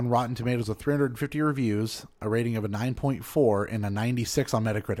 99 on Rotten Tomatoes with 350 reviews, a rating of a 9.4 and a 96 on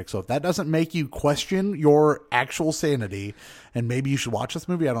Metacritic. So if that doesn't make you question your actual sanity and maybe you should watch this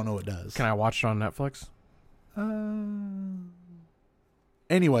movie, I don't know what does. Can I watch it on Netflix?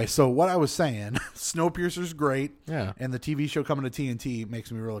 Anyway, so what I was saying, Snowpiercer's great. Yeah, And the TV show coming to TNT makes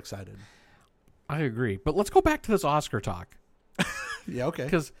me real excited. I agree. But let's go back to this Oscar talk. Yeah, okay.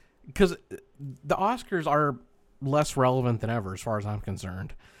 Because the Oscars are less relevant than ever as far as I'm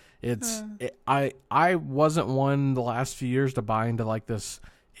concerned. I wasn't one the last few years to buy into like this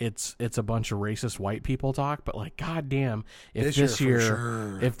it's a bunch of racist white people talk, but like goddamn, if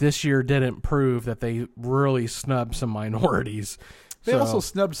this year didn't prove that they really snubbed some minorities. They also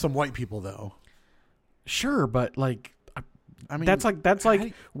snubbed some white people though. Sure, but like I mean that's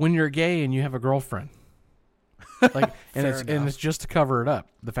like when you're gay and you have a girlfriend. Like and it's just to cover it up,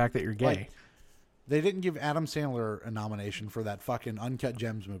 the fact that you're gay. Like, they didn't give Adam Sandler a nomination for that fucking Uncut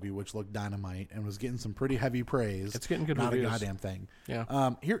Gems movie, which looked dynamite and was getting some pretty heavy praise. It's getting good Not reviews. a goddamn thing.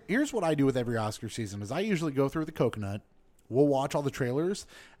 Yeah. Here's what I do with every Oscar season is I usually go through the coconut. We'll watch all the trailers,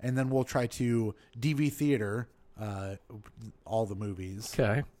 and then we'll try to DV theater all the movies.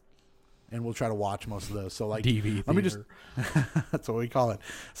 Okay. And we'll try to watch most of those. So like DV let me just that's what we call it.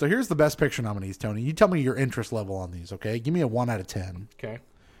 So here's the best picture nominees, Tony. You tell me your interest level on these, okay? Give me a 1 out of 10. Okay.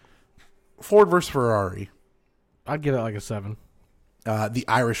 Ford versus Ferrari. I'd give it like a 7. The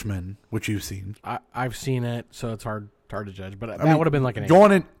Irishman, which you've seen. I've seen it, so it's hard to judge. But that would have been like an 8.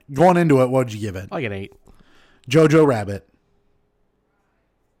 Going into it, what would you give it? Like an 8. Jojo Rabbit.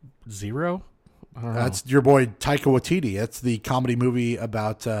 0? I don't know. That's your boy Taika Waititi. That's the comedy movie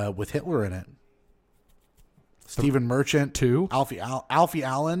about with Hitler in it. Stephen Merchant. 2? Alfie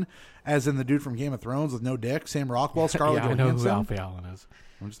Allen, as in the dude from Game of Thrones with no dick. Sam Rockwell, Scarlett Yeah, I know Johansson. who Alfie Allen is.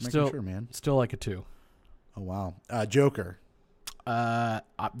 I'm just making sure, man. Still like a 2. Oh, wow. Joker. That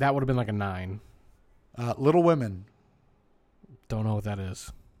would have been like a 9. Little Women. Don't know what that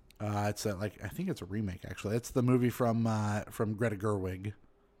is. It's I think it's a remake, actually. It's the movie from Greta Gerwig.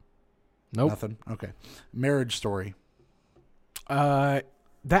 Nope. Nothing? Okay. Marriage Story. That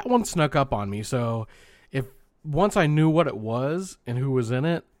one snuck up on me. So if once I knew what it was and who was in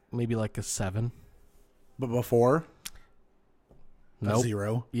it, maybe like a 7. But before? Nope.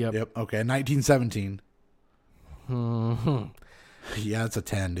 0. Yep. Okay. 1917. Mm-hmm. Yeah, it's a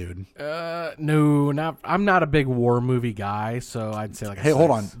 10, dude. No, I'm not a big war movie guy, so I'd say like a 6.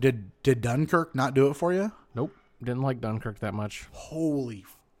 Hold on. Did Dunkirk not do it for you? Nope. Didn't like Dunkirk that much. Holy.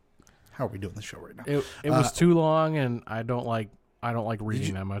 How are we doing this show right now? It was too long, and I don't like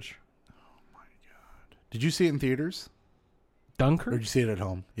reading that much. Oh my god! Did you see it in theaters? Or Dunkirk? did you see it at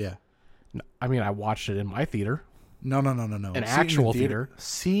home? Yeah. No, I mean, I watched it in my theater. No. An actual theater.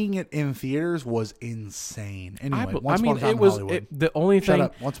 Seeing it in theaters was insane. Anyway, the only thing. Shut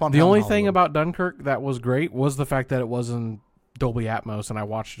up. Once Upon a The Time in only thing Hollywood. about Dunkirk that was great was the fact that it was in Dolby Atmos, and I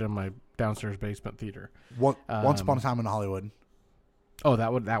watched it in my downstairs basement theater. Once Upon a Time in Hollywood. Oh,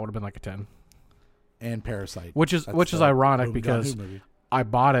 that would have been like a 10. And Parasite, which is ironic because movie. I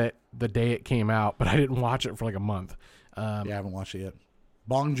bought it the day it came out, but I didn't watch it for like a month. Yeah, I haven't watched it yet.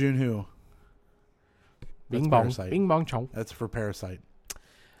 Bong Joon-ho. Bing bong, Parasite. bing bong chong. That's for Parasite.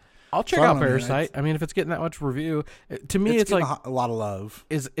 I'll check out Parasite. I mean, if it's getting that much review, to me, it's like a lot of love.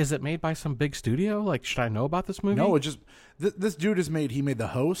 Is it made by some big studio? Like, should I know about this movie? No, it just this dude he made The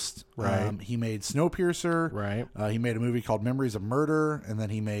Host. Right. He made Snowpiercer. Right. He made a movie called Memories of Murder, and then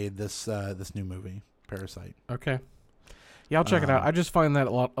he made this new movie, Parasite. Okay. Yeah, I'll check it out. I just find that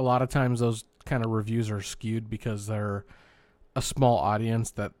a lot of times those kind of reviews are skewed because they're a small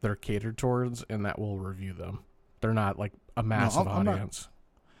audience that they're catered towards, and that will review them. They're not like a massive audience.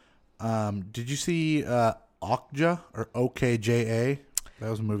 Did you see Okja or OKJA? That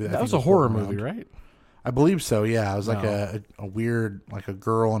was a movie. That was a horror movie, right? I believe so. Yeah, it was like a weird, like a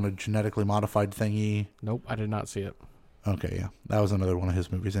girl in a genetically modified thingy. Nope, I did not see it. Okay, yeah, that was another one of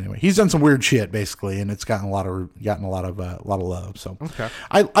his movies. Anyway, he's done some weird shit basically, and it's gotten a lot of love. So, okay,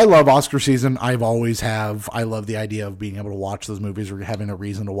 I love Oscar season. I've always have. I love the idea of being able to watch those movies or having a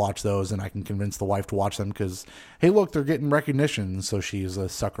reason to watch those, and I can convince the wife to watch them because, hey, look, they're getting recognition, so she's a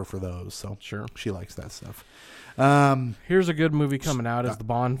sucker for those. So sure, she likes that stuff. Here's a good movie coming out is the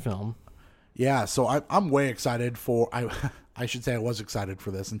Bond film. Yeah, so I'm way excited for. I should say I was excited for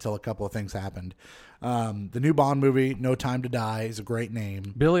this until a couple of things happened. The new Bond movie, No Time to Die, is a great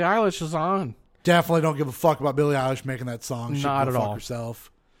name. Billie Eilish is on. Definitely don't give a fuck about Billie Eilish making that song. She Not can at fuck all.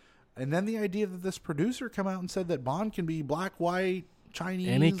 herself. And then the idea that this producer come out and said that Bond can be black, white, Chinese,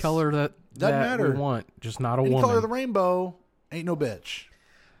 Any color that matter. we want, just not a any woman. color of the rainbow, ain't no bitch.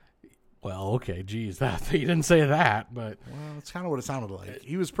 Well, okay, geez, that he didn't say that, but Well, that's kind of what it sounded like.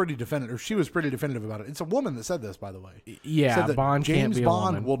 He was pretty definitive, or she was pretty definitive about it. It's a woman that said this, by the way. yeah, Said that Bond can't James be a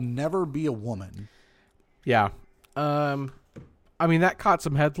Bond woman. will never be a woman. Yeah. I mean, that caught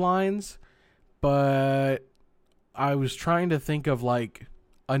some headlines, but I was trying to think of like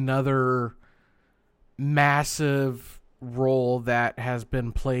another massive role that has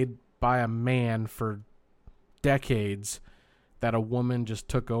been played by a man for decades that a woman just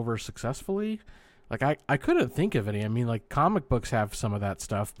took over successfully. Like I couldn't think of any. I mean, like comic books have some of that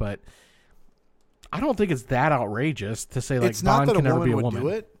stuff, but I don't think it's that outrageous to say like It's not Bond that can a never be woman a would woman. do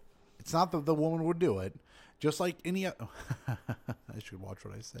it. It's not that the woman would do it. Just like any... I should watch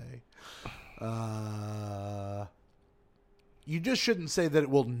what I say. You just shouldn't say that it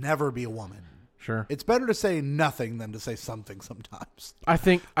will never be a woman. Sure. It's better to say nothing than to say something sometimes. I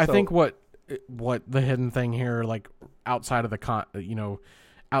think what the hidden thing here, like outside of the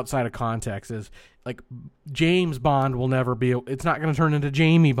outside of context, is like James Bond will never be. It's not going to turn into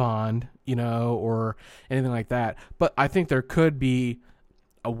Jamie Bond, or anything like that. But I think there could be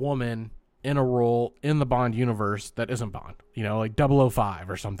a woman in a role in the Bond universe that isn't Bond, like 005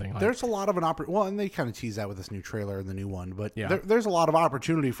 or something. There's a lot of an opportunity. Well, and they kind of tease that with this new trailer and the new one. But Yeah. there's a lot of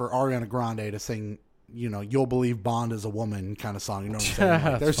opportunity for Ariana Grande to sing. You'll believe Bond is a woman kind of song. You know what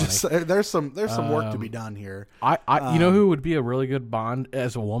I'm saying? Like, there's some work to be done here. You know who would be a really good Bond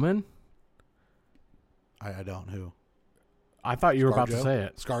as a woman? I don't who. I thought you were about to say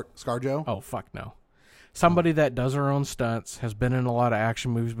it. ScarJo? Oh, fuck no. Somebody that does her own stunts, has been in a lot of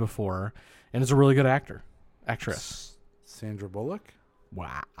action movies before, and is a really good actress. Sandra Bullock?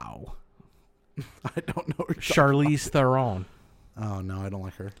 Wow. I don't know. Charlize Theron. Oh, no, I don't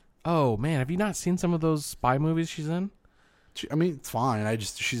like her. Oh, man, have you not seen some of those spy movies she's in? I mean, it's fine.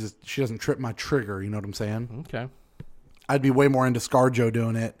 She doesn't trip my trigger. You know what I'm saying? Okay. I'd be way more into ScarJo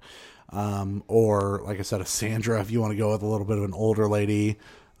doing it. Or, like I said, a Sandra, if you want to go with a little bit of an older lady.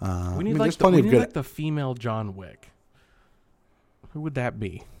 We need there's plenty of good... like the female John Wick. Who would that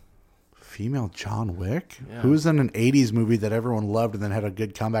be? Female John Wick? Yeah. Who was in an 80s movie that everyone loved and then had a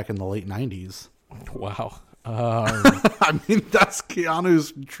good comeback in the late 90s? Wow. I mean, that's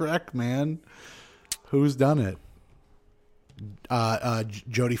Keanu's Trek, man. Who's done it?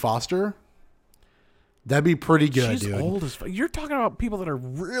 Jodie Foster? That'd be pretty good, She's dude. old as fuck. You're talking about people that are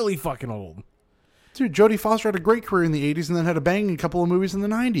really fucking old. Dude, Jodie Foster had a great career in the 80s and then had a banging couple of movies in the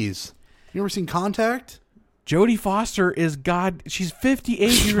 90s. You ever seen Contact? Jodie Foster is she's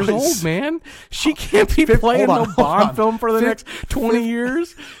 58 years old, man. She can't be playing no Bond film for the next 20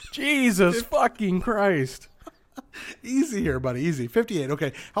 years. Jesus fucking Christ. Easy here, buddy. Easy. 58.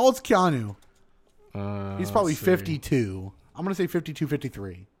 Okay. How old's Keanu? He's probably 52. I'm going to say 52,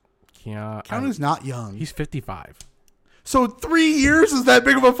 53. Keanu's not young. He's 55. So 3 years is that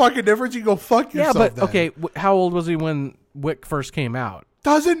big of a fucking difference? You go fuck yourself. Yeah, but then. okay, how old was he when Wick first came out?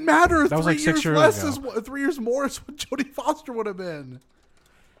 Doesn't matter. That was like 6 years less ago. is 3 years more is what Jodie Foster would have been.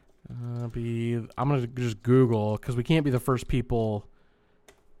 I'm gonna just Google because we can't be the first people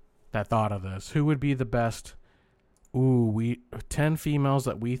that thought of this. Who would be the best? 10 females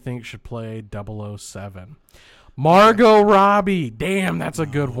that we think should play 007. Margot Robbie. Damn, that's a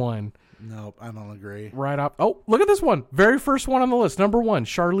good one. Nope, I don't agree. Right up. Oh, look at this one. Very first one on the list. Number 1,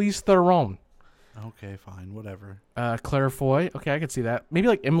 Charlize Theron. Okay, fine, whatever. Claire Foy. Okay, I could see that. Maybe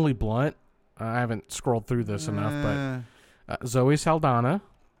like Emily Blunt. I haven't scrolled through this enough, but Zoe Saldana.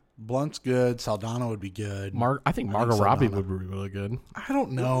 Blunt's good. Saldana would be good. I think Margot Robbie would be really good. I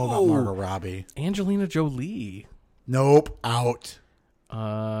don't know about Margot Robbie. Angelina Jolie. Nope. Out.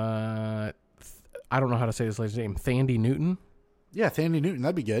 I don't know how to say this lady's name. Thandie Newton. Yeah, Thandie Newton.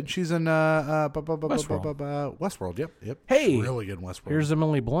 That'd be good. She's in Westworld. Yep. Hey, She's really good in Westworld. Here's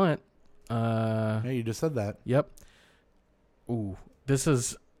Emily Blunt. Yeah, you just said that. Yep. Ooh, this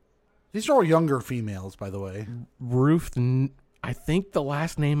is These are all younger females, by the way. Ruth. I think the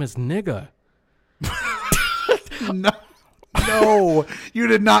last name is Nigga. No, you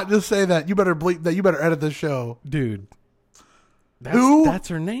did not just say that. You better bleep that. You better edit this show, dude. Who? That's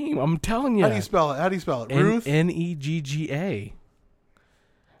her name. I'm telling you. How do you spell it? Ruth. Negga.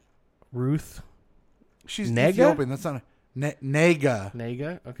 Ruth. She's Nega? Ethiopian. That's not Nega.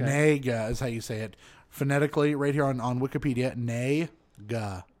 Nega. Okay. Nega is how you say it phonetically. Right here on Wikipedia.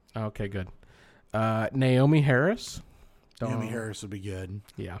 Nega. Okay. Good. Naomi Harris. Naomi Harris would be good.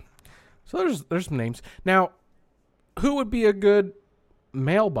 Yeah. So there's some names now. Who would be a good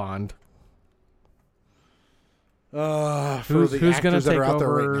male Bond? For who's the gonna actors that take are out there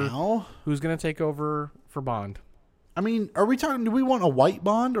over? right now. Who's going to take over for Bond? I mean, are we talking? Do we want a white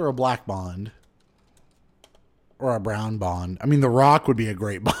Bond or a black Bond? Or a brown Bond? I mean, The Rock would be a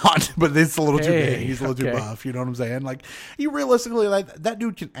great Bond, but it's a little too big. He's a little too buff. You know what I'm saying? Like, you realistically, like that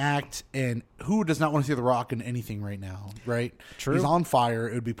dude can act, and who does not want to see The Rock in anything right now? Right? True. He's on fire.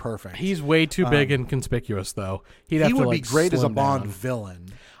 It would be perfect. He's way too big and conspicuous, though. He would be great as a Bond down. villain.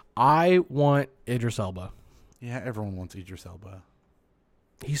 I want Idris Elba. Yeah, everyone wants Idris Elba.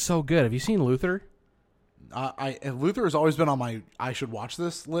 He's so good. Have you seen Luther? Luther has always been on my I should watch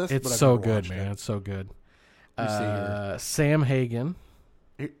this list. It's but I've so never good, watched man. it. It's so good. Let me see here. Sam Hagen.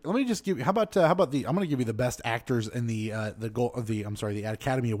 Here, let me just give you. How about the? I'm going to give you the best actors in the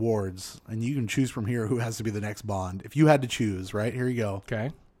Academy Awards, and you can choose from here who has to be the next Bond. If you had to choose, right here you go.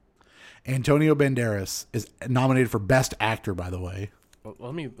 Okay. Antonio Banderas is nominated for Best Actor, by the way. Well,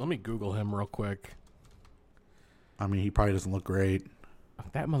 let me Google him real quick. I mean, he probably doesn't look great.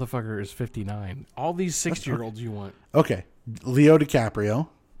 That motherfucker is 59. All these 60-year-olds you want. Okay, Leo DiCaprio,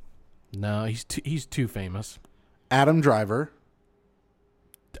 No, he's too famous. Adam Driver,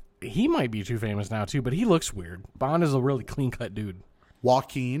 He might be too famous now too, but he looks weird. Bond is a really clean-cut dude.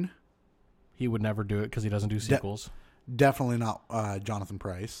 Joaquin. He would never do it because he doesn't do sequels. Definitely not Jonathan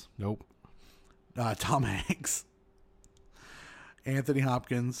Pryce. Nope. Tom Hanks, Anthony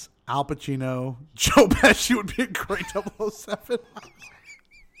Hopkins, Al Pacino, Joe Pesci would be a great 007.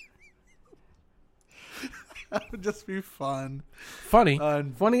 That would just be fun. Funny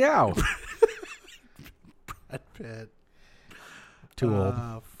how? Brad Pitt. Too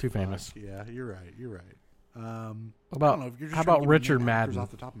old. Too famous. Yeah, you're right. How I don't know, if you're just how trying to about give me Richard name actors Madden?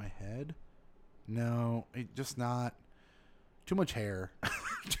 off the top of my head? No, just not. Too much hair.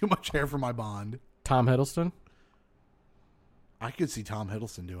 Too much hair for my Bond. Tom Hiddleston? I could see Tom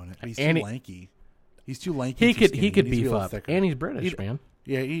Hiddleston doing it. He's And too lanky. He's too lanky. He too could skinny. he could needs to be beef a little up. thicker. And he's British, man.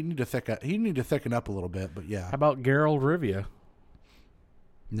 Yeah, he need to thicken up a little bit, but yeah. How about Geralt Rivia?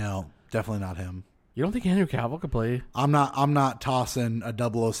 No, definitely not him. You don't think Henry Cavill could play? I'm not tossing a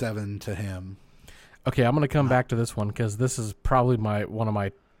 007 to him. Okay, I'm going to come back to this one because this is probably one of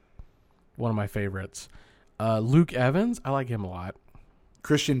my favorites. Luke Evans, I like him a lot.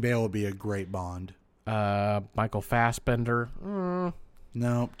 Christian Bale would be a great Bond. Michael Fassbender,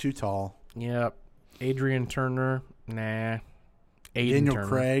 No, too tall. yep. Adrian Turner, nah. Aiden Daniel Turner.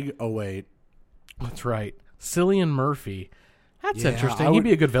 Craig. Oh wait, That's right. Cillian Murphy. That's Yeah, interesting. He'd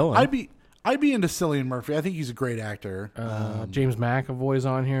be a good villain. I'd be into Cillian Murphy. I think he's a great actor. James McAvoy's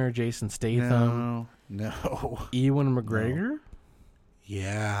on here. Jason Statham. No. Ewan McGregor.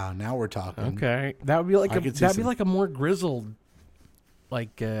 Yeah, now we're talking. Okay, that would be like I could see that'd be some- like a more grizzled,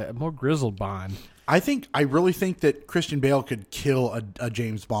 a more grizzled Bond. I really think that Christian Bale could kill a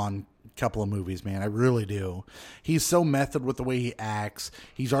James Bond couple of movies, man. I really do. He's so method with the way he acts.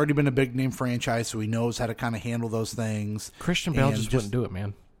 He's already been a big name franchise, so he knows how to kind of handle those things. Christian Bale And just wouldn't do it,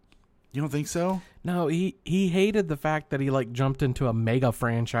 man. You don't think so? No, he hated the fact that he jumped into a mega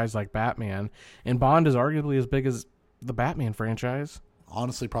franchise like Batman, and Bond is arguably as big as the Batman franchise.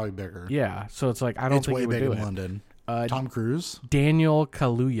 Honestly, probably bigger. Yeah, so it's like I don't It's think way he would big do in it. London. Tom Cruise. Daniel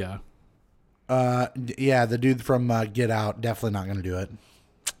Kaluuya. Yeah, the dude from Get Out. Definitely not going to do it.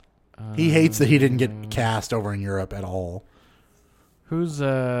 He hates that he didn't get cast over in Europe at all. Who's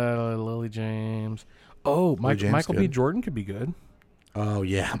Lily James? Oh, James, Michael B. good. Jordan could be good. Oh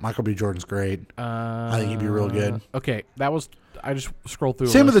yeah, Michael B. Jordan's great. I think he'd be real good. Okay, I just scrolled through.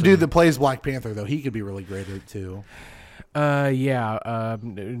 Same with the dude that plays Black Panther, though. He could be really great at it too. Numde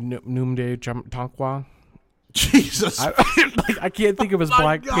Tankwa. Jesus, I can't think of his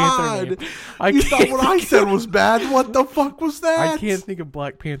Black Panther name. You thought what I said was bad? What the fuck was that? I can't think of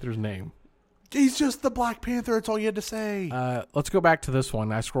Black Panther's name. He's just the Black Panther. That's all you had to say. Let's go back to this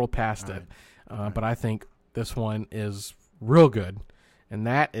one. I scrolled past All it, right. but I think this one is real good, and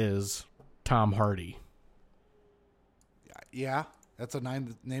that is Tom Hardy. Yeah, that's a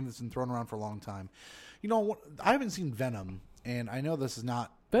name that's been thrown around for a long time. You know, I haven't seen Venom, and I know this is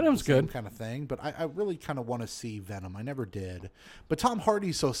not Venom's the same good. kind of thing, but I really kind of want to see Venom. I never did. But Tom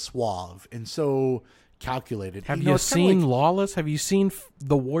Hardy's so suave and so calculated. Have You know, you it's kinda seen like- Lawless? Have you seen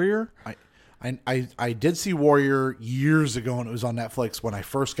The Warrior? I did see Warrior years ago, and it was on Netflix when I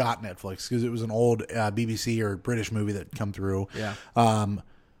first got Netflix because it was an old BBC or British movie that had come through. Yeah.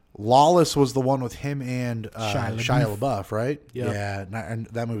 Lawless was the one with him and Shia Shia LaBeouf, right? Yep. Yeah, and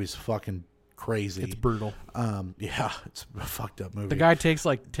that movie's fucking crazy. It's brutal. Yeah, it's a fucked up movie. The guy takes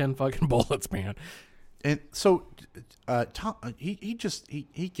like 10 fucking bullets, man. And so, Tom,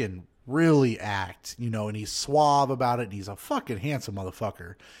 he can really act, you know, and he's suave about it, and he's a fucking handsome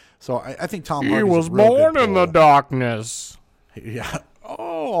motherfucker. So I think Tom He Hardy's was a real born good in the pull. darkness. Yeah.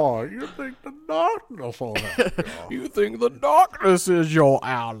 Oh, you think the darkness will help you? You think the darkness is your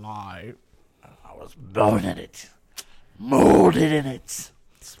ally? I was born in it, molded in it.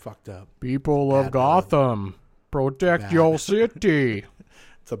 It's fucked up. People of Bad Gotham, protect Bad. your city.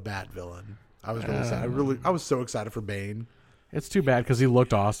 It's a bad villain. I was really sad. I was so excited for Bane. It's too bad because he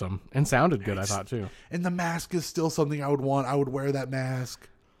looked awesome and sounded good, I thought, too. And the mask is still something I would want. I would wear that mask.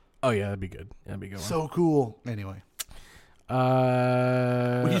 Oh, yeah, that'd be good. That'd be a good one. So cool. Anyway.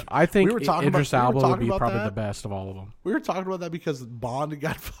 I think we were talking Idris about- we Elba were would talking be about probably that? the best of all of them. We were talking about that because Bond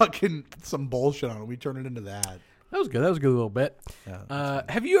got fucking some bullshit on it. We turned it into that. That was good. That was a good little bit. Yeah,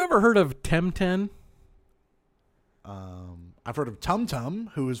 Have you ever heard of Temten? I've heard of Tum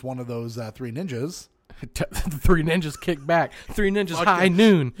Tum, who is one of those three ninjas. The Three Ninjas Kick Back. Three Ninjas Fuck High yeah.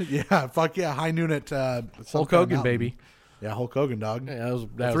 Noon. Yeah, fuck yeah. High noon at some Hulk kind of Hogan, mountain. baby. Yeah, Hulk Hogan, dog. Yeah, that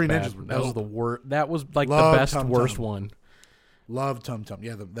was Three bad. Ninjas were That was dope. the worst. That was like Love the best, Tum worst Tum. one. Love Tum Tum.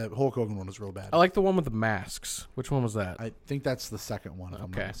 Yeah, the Hulk Hogan one was real bad. I like the one with the masks. Which one was that? I think that's the second one, if I'm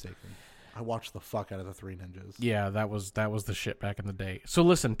Okay. not mistaken. I watched the fuck out of the Three Ninjas. Yeah, that was the shit back in the day. So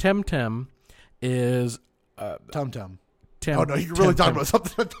listen, Temtem is Tum Tum. Tem. Oh no, you're really talking about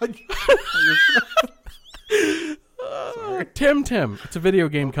something. I thought Temtem. It's a video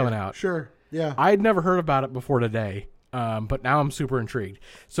game coming out. Sure. Yeah. I'd never heard about it before today, but now I'm super intrigued.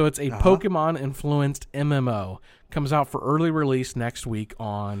 So it's a Pokemon-influenced MMO. Comes out for early release next week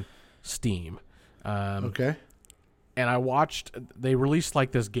on Steam. Okay. And I watched. They released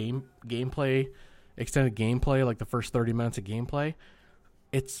like this gameplay, extended gameplay, like the first 30 minutes of gameplay.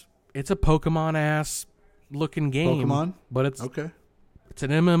 It's a Pokemon ass looking game, Pokemon? but it's Okay. it's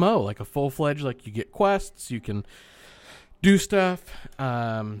an MMO, like a full fledged. Like you get quests, you can do stuff.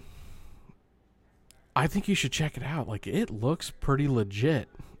 I think you should check it out. Like it looks pretty legit.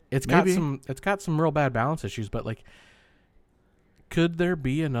 It's got Maybe. got some real bad balance issues, but like, could there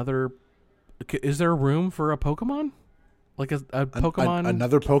be another? Is there room for a Pokemon? Like a Pokemon?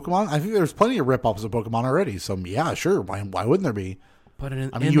 Another Pokemon? I think there's plenty of rip-offs of Pokemon already. So yeah, sure. Why wouldn't there be? But in,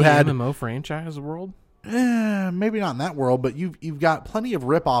 I mean, in you the had- MMO franchise world, Maybe not in that world, but you've got plenty of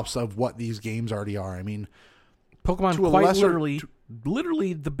rip-offs of what these games already are. I mean, Pokemon To a quite lesser-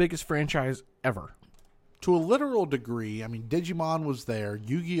 literally the biggest franchise ever. to a literal degree, I mean, Digimon was there,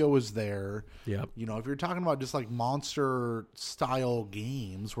 Yu-Gi-Oh was there. Yep. You know, if you're talking about just like monster-style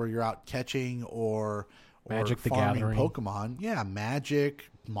games where you're out catching or Magic the farming Gathering. Pokemon, yeah,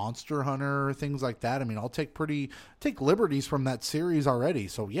 Magic, Monster Hunter, things like that. I mean, I'll take liberties from that series already.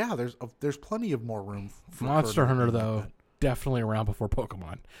 So yeah, there's plenty of more room. For Monster a Hunter game like though, that. definitely around before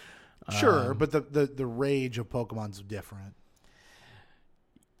Pokemon. Sure, but the rage of Pokemon's different.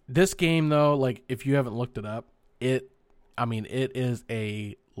 This game though, like if you haven't looked it up, it is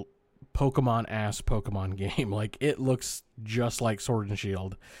a Pokemon ass Pokemon game. Like it looks just like Sword and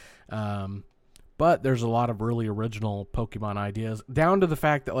Shield. But there's a lot of really original Pokemon ideas, down to the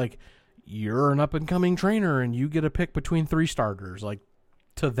fact that like you're an up and coming trainer and you get to pick between 3 starters, like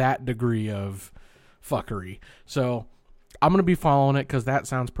to that degree of fuckery. So I'm gonna be following it because that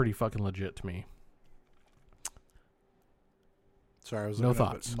sounds pretty fucking legit to me. Sorry, I was No looking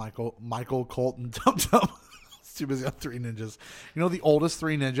up thoughts. at Michael Colton Tum Tum. Too busy on Three Ninjas. You know, the oldest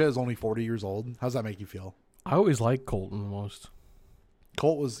Three Ninja is only 40 years old. How's that make you feel? I always liked Colton the most.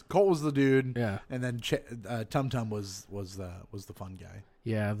 Colt was the dude. Yeah. And then Tum Tum was the fun guy.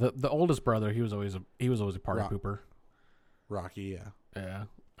 Yeah, the oldest brother, he was always a party Rock. pooper. Rocky, yeah.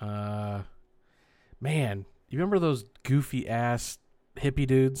 Yeah. Man, you remember those goofy ass hippie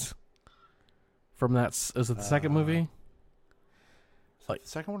dudes from that? Is it the second movie? The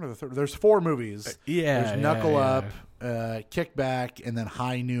second one or the third? There's 4 movies. Yeah, There's Knuckle Up. Kickback, and then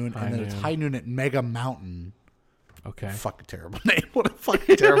High Noon, and then it's Noon. High Noon at Mega Mountain. Okay. Fucking terrible name. What a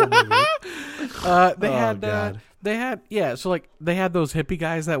fucking terrible movie. They had so like they had those hippie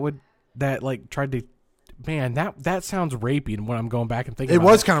guys that like tried to. Man, that sounds rapey when I'm going back and thinking. It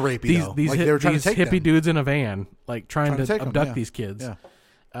about was kind of rapey though. These Like they were trying to take hippie them. dudes in a van, like trying to take 'em, abduct yeah. these kids. Yeah.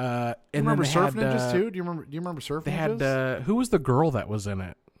 And You remember then Surf they had, Ninjas too? Do you remember Surf They Ninjas? had who was the girl that was in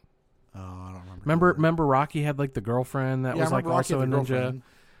it? Oh, I don't remember. Remember Rocky had like the girlfriend that Yeah, was I like remember Rocky also a had the ninja. girlfriend,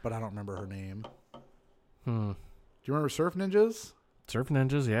 but I don't remember her name. Do you remember Surf Ninjas? Surf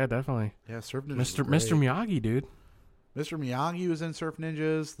Ninjas, yeah, definitely. Yeah, Surf Ninjas. Mr. Miyagi, dude. Mr. Miyagi was in Surf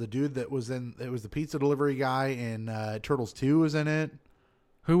Ninjas. The dude that was in it was the pizza delivery guy in Turtles 2 was in it.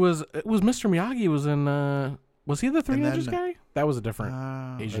 Who was it? Was Mr. Miyagi was in? Was he the Three And then- Ninjas guy? That was a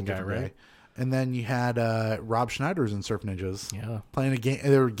different Asian a guy, different right? And then you had Rob Schneider was in Surf Ninjas. Yeah. Playing a game.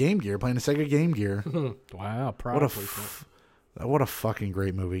 They were Game Gear, playing a Sega Game Gear. Wow, probably. What a fucking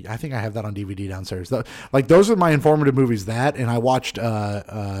great movie. I think I have that on DVD downstairs. Like those are my informative movies. That and I watched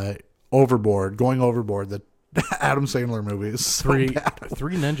Overboard, Going Overboard, the Adam Sandler movie. Is so bad.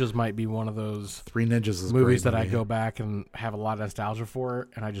 Three Ninjas might be one of those Three Ninjas is a movies great that I movie. go back and have a lot of nostalgia for,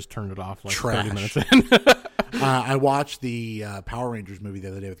 and I just turned it off like Trash. 30 minutes in. I watched the Power Rangers movie the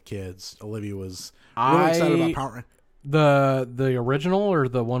other day with the kids. Olivia was really excited about Power Rangers. The original or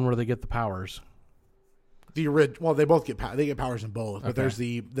the one where they get the powers? Well, they both get powers in both, but Okay. there's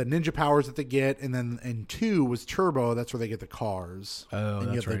the ninja powers that they get, and then in 2 was Turbo. That's where they get the cars. Oh, and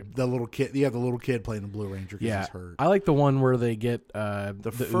you that's have right. the little kid. You have the little kid playing the Blue Ranger because Yeah, he's hurt. I like the one where they get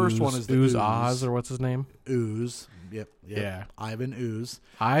the first one is the Ooze Ooze. Oz, or what's his name? Ooze. Yep. Yeah. Ivan Ooze.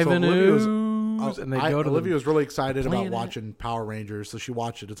 Ivan Olivia was- Ooze, and they go to Olivia was really excited about planet. watching Power Rangers, so she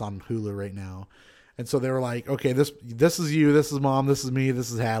watched it. It's on Hulu right now. And so they were like, okay, this is you, this is Mom, this is me,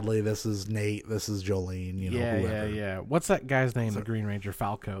 this is Hadley, this is Nate, this is Jolene, whoever. yeah. What's that guy's name? The Green Ranger,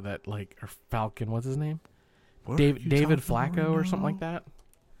 Falco. That or Falcon. What's his name? What are David you David talking Flacco about or something now? like that.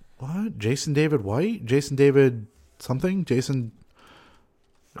 What? Jason David White? Jason David something? Jason...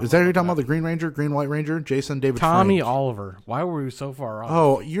 Is that who you're talking about? The Green Ranger? Green White Ranger? Jason David Tommy Frank. Oliver. Why were we so far off?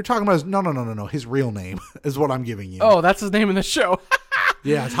 Oh, you're talking about... No. His real name is what I'm giving you. Oh, that's his name in the show.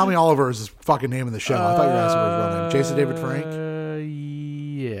 Yeah, Tommy Oliver is his fucking name in the show. I thought you were asking for his real name. Jason David Frank?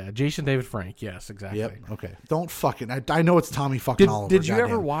 Yeah, Jason David Frank. Yes, exactly. Yep. Okay. Don't fucking... I know it's Tommy fucking Oliver. Did you ever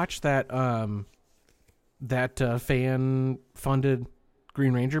goddamn. watch that fan funded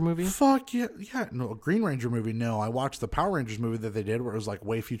Green Ranger movie? Fuck yeah. Yeah. No, Green Ranger movie, no. I watched the Power Rangers movie that they did where it was like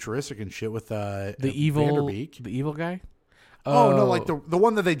way futuristic and shit with The evil guy. Oh, no, like the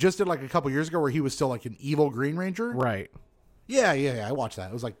one that they just did like a couple years ago where he was still like an evil Green Ranger. Right. Yeah. I watched that.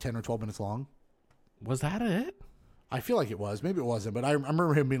 It was like 10 or 12 minutes long. Was that it? I feel like it was. Maybe it wasn't, but I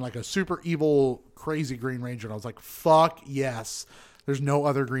remember him being like a super evil, crazy Green Ranger, and I was like, fuck yes. There's no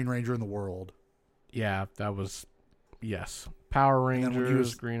other Green Ranger in the world. Yeah, that was yes. Power And Rangers, then when he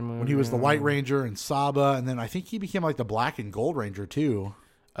was, Green Moon. when he was the White Ranger and Saba, and then I think he became like the Black and Gold Ranger too.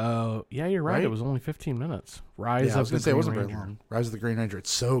 Yeah, you're right. Right? It was only 15 minutes. Rise Yeah, I of was the gonna say it Green wasn't Ranger. very long. Rise of the Green Ranger.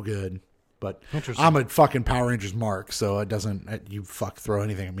 It's so good, but Interesting. I'm a fucking Power Rangers mark, so it doesn't. You throw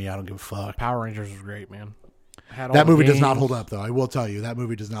anything at me, I don't give a fuck. Power Rangers was great, man. Had all That the movie does not games. hold up, though. I will tell you, that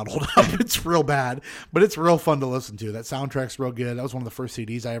movie does not hold up. It's real bad, but it's real fun to listen to. That soundtrack's real good. That was one of the first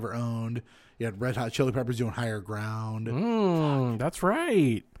CDs I ever owned. You had Red Hot Chili Peppers doing Higher Ground. That's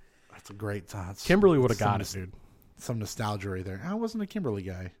right. That's a great time. Kimberly would have got it, dude. Some nostalgia right there. I wasn't a Kimberly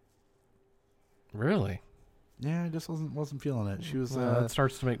guy. Really? Yeah, I just wasn't feeling it. She was It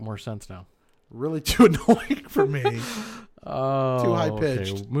starts to make more sense now. really too annoying for me. Oh, Too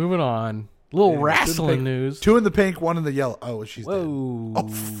high-pitched. Okay. Moving on. Little Yeah, wrestling news. 2 in the pink, 1 in the yellow. Oh, she's dead. Whoa. Oh,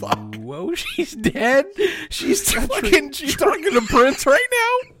 fuck. Whoa, she's dead? She's talking to Prince right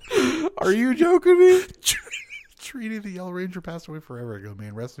now? Are you joking me? Trini, the Yellow Ranger, passed away forever ago,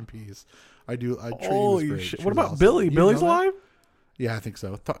 man. Rest in peace. Trini was Holy great. shit. She What was about awesome. Billy? You Billy's know that? alive? Yeah, I think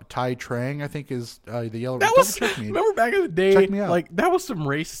so. Tai Trang, I think, is the Yellow That Ranger. was, Check me. remember back in the day, Check me out. like, that was some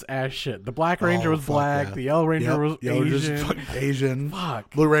racist ass shit. The Black Ranger Oh, was fuck black, yeah. the Yellow Ranger was Yellow Ranger's Asian. fucking Asian.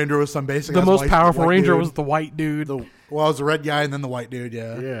 Fuck. Blue Ranger was some basic. The ass most white- powerful white Ranger dude. was the white dude. Well, it was the red guy and then the white dude.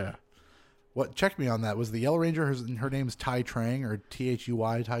 Yeah. Yeah. What? Check me on that. Was the Yellow Ranger? Her name's Tai Trang or Thui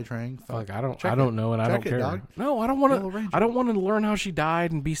Tai Trang? Fuck, I don't Check know, and I Check don't it, care. dog. No, I don't Yellow want to. Ranger. I don't want to learn how she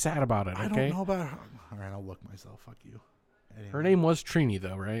died and be sad about it. Okay. I don't know about her. All right, I'll look myself. Fuck you. Anyway. Her name was Trini,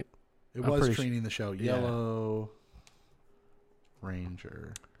 though, right? It I'm was pretty Trini in the show. Yeah. Yellow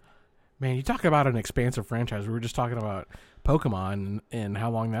Ranger. Man, you talk about an expansive franchise. We were just talking about Pokemon and how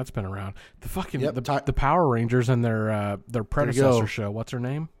long that's been around. The fucking Yep, the Power Rangers and their predecessor go. show. What's her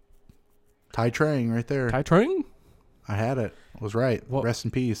name? Tai Trang right there. Tai Trang. I had it. I was right. Well, Rest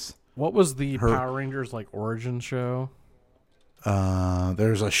in peace. What was the Power Rangers like origin show?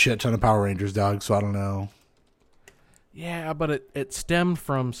 There's a shit ton of Power Rangers, dog. So I don't know. Yeah, but it stemmed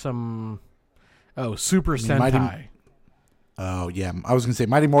from some Super Sentai. Oh yeah, I was gonna say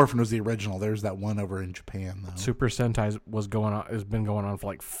Mighty Morphin was the original. There's that one over in Japan though. Super Sentai has been going on for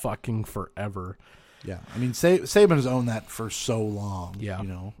like fucking forever. Yeah, I mean Saban has owned that for so long. Yeah, you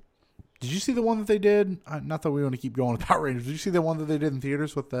know. Did you see the one that they did? Not that we want to keep going with Power Rangers. Did you see the one that they did in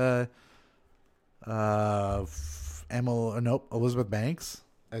theaters with Elizabeth Banks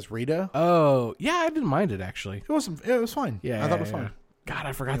as Rita? Oh yeah, I didn't mind it actually. It was fine. Yeah, I thought it was fine. God,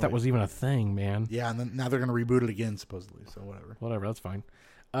 I forgot that was even a thing, man. Yeah, and then now they're gonna reboot it again supposedly. So whatever. That's fine.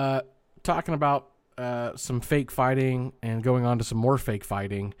 Talking about some fake fighting and going on to some more fake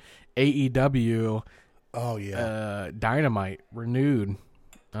fighting. AEW. Oh yeah. Dynamite renewed.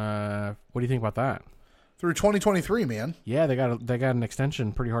 What do you think about that? Through 2023, man. Yeah, they got an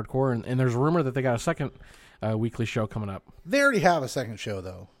extension, pretty hardcore, and there's a rumor that they got a second weekly show coming up. They already have a second show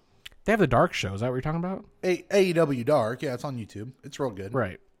though. They have the Dark show. Is that what you're talking about? AEW Dark. Yeah, it's on YouTube. It's real good.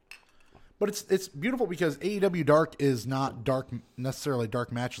 Right. But it's beautiful because AEW Dark is not necessarily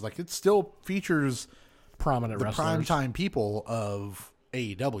dark matches. Like it still features prominent wrestlers, primetime people of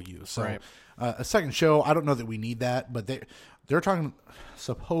AEW. So right. A second show. I don't know that we need that, but they're talking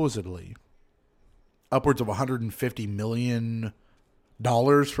supposedly upwards of $150 million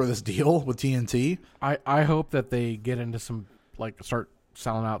for this deal with TNT. I hope that they get into some start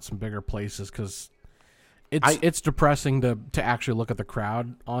selling out some bigger places because it's depressing to actually look at the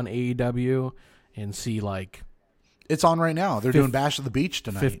crowd on AEW and see it's on right now. They're doing Bash at the Beach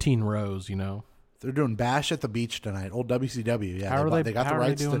tonight. 15 rows, you know. They're doing Bash at the Beach tonight. Old WCW. Yeah, how are they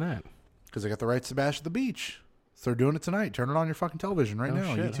doing that? Because they got the rights to Bash at the Beach. So they're doing it tonight. Turn it on your fucking television right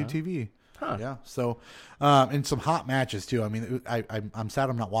now. Shit, YouTube TV. Huh. Yeah. So, and some hot matches too. I mean, I'm sad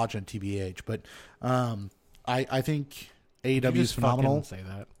I'm not watching TBH, but I think AEW is phenomenal. Say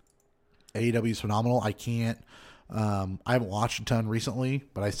that. AEW is phenomenal. I can't. I haven't watched a ton recently,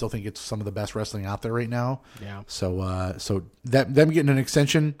 but I still think it's some of the best wrestling out there right now. Yeah. So, them getting an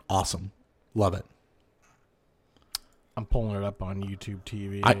extension, awesome. Love it. I'm pulling it up on YouTube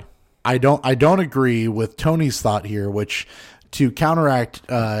TV. I don't agree with Tony's thought here, which to counteract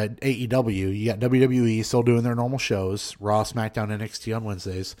AEW, you got WWE still doing their normal shows, Raw, SmackDown, NXT on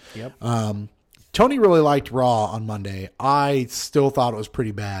Wednesdays. Yep. Tony really liked Raw on Monday. I still thought it was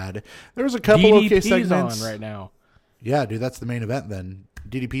pretty bad. There was a couple DDP's okay segments on right now. Yeah, dude, that's the main event then.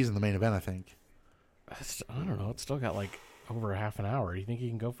 DDP's in the main event, I think. I don't know. It's still got over a half an hour. You think he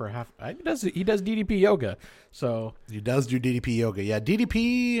can go for a half? He does DDP yoga, so he does do DDP yoga. Yeah,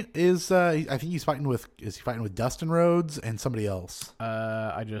 DDP is. I think he's fighting with. Is he fighting with Dustin Rhodes and somebody else?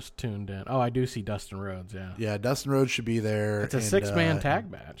 I just tuned in. Oh, I do see Dustin Rhodes. Yeah. Yeah, Dustin Rhodes should be there. It's a 6-man tag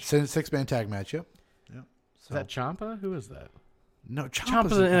match. 6-man tag match. Yep. So. Is that Ciampa? Who is that? No,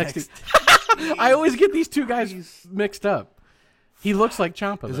 Ciampa's in NXT. I always get these two guys mixed up. He looks like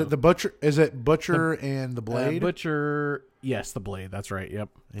Ciampa. Is it the Butcher? Is it Butcher and the Blade? Butcher. Yes, the Blade. That's right. Yep.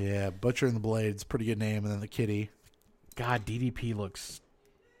 Yeah, Butcher and the Blade. It's a pretty good name. And then the Kitty. God, DDP looks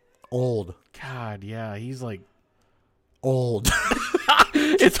old. God, yeah, he's old.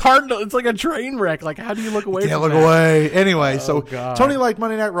 It's hard to. It's like a train wreck. How do you look away? Can't look away. Anyway, God. Tony liked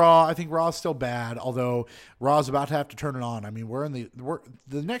Monday Night Raw. I think Raw's still bad, although Raw's about to have to turn it on. I mean, we're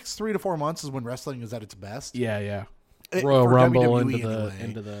the next 3 to 4 months is when wrestling is at its best. Yeah. Royal Rumble WWE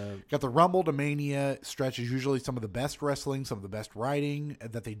into the got the Rumble to Mania stretch is usually some of the best wrestling, some of the best writing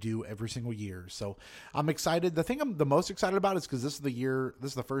that they do every single year. So I'm excited. The thing I'm the most excited about is because this is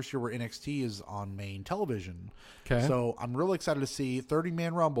the first year where NXT is on main television. Okay. So I'm really excited to see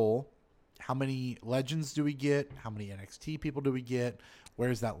 30-man Rumble. How many legends do we get? How many NXT people do we get?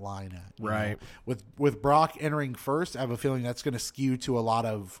 Where's that line at? Right. With Brock entering first, I have a feeling that's going to skew to a lot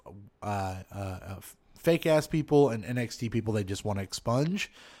of fake ass people and NXT people they just want to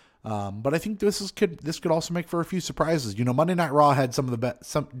expunge. But I think this could also make for a few surprises. Monday Night Raw had some of the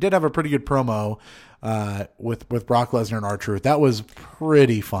best. Did have a pretty good promo with Brock Lesnar and R-Truth. That was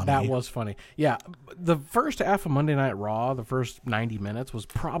pretty funny. That was funny. Yeah, the first half of Monday Night Raw, the first 90 minutes was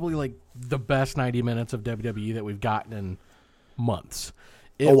probably the best 90 minutes of WWE that we've gotten in months.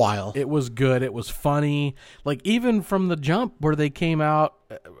 A while. It was good. It was funny. Even from the jump where they came out,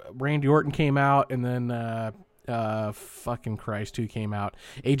 Randy Orton came out, and then fucking Christ, who came out?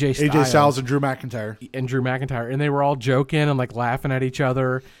 AJ Styles and Drew McIntyre. And they were all joking and laughing at each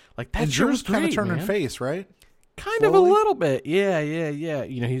other. That Drew was kind of turning face, right? Kind of a little bit. Yeah.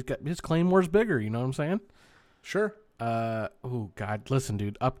 He's got his Claymore's bigger. You know what I'm saying? Sure. Oh God, listen,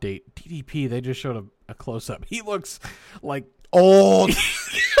 dude. Update. DDP. They just showed a close up. He looks like Old.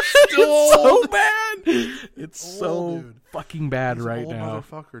 it's so bad. It's Old, so dude. fucking bad He's right old now.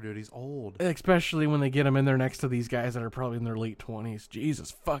 motherfucker, dude. He's old. Especially when they get him in there next to these guys that are probably in their late 20s.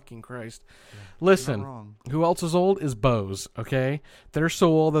 Jesus fucking Christ. Listen, Not wrong. who else is old is Bose, okay? They're so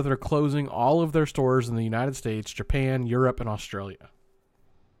old that they're closing all of their stores in the United States, Japan, Europe, and Australia.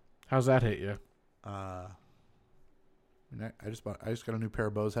 How's that hit you? I just got a new pair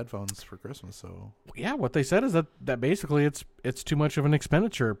of Bose headphones for Christmas, so Yeah, what they said is that basically it's too much of an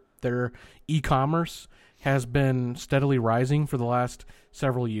expenditure. Their e-commerce has been steadily rising for the last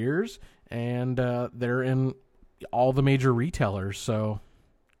several years, and they're in all the major retailers. So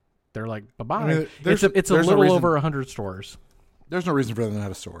they're like, bye-bye. I mean, it's a there's no little reason- over 100 stores. there's no reason for them to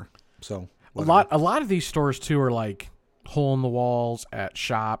have a store. So A lot of these stores too are like hole in the walls at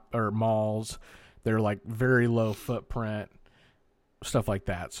shop or malls. They're like very low footprint, stuff like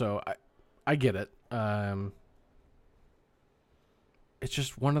that. So I get it. It's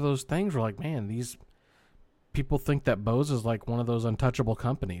just one of those things where like, man, these people think that Bose is like one of those untouchable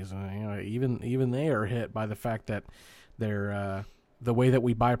companies. Even they are hit by the fact that they're the way that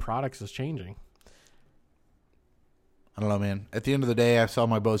we buy products is changing. I don't know, man. At the end of the day, I saw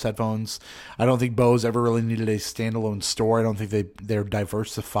my Bose headphones. I don't think Bose ever really needed a standalone store. I don't think they're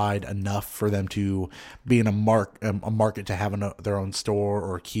diversified enough for them to be in a market to have their own store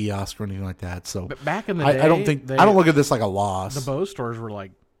or kiosk or anything like that. So, But back in the day, I don't look at this like a loss. the Bose stores were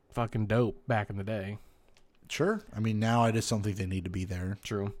like fucking dope back in the day. Sure. I mean, now I just don't think they need to be there.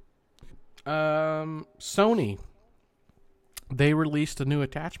 True. Sony. They released a new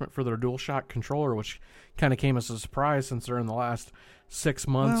attachment for their DualShock controller, which kind of came as a surprise since they're in the last 6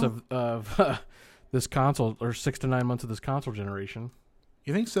 months of this console, or 6 to 9 months of this console generation.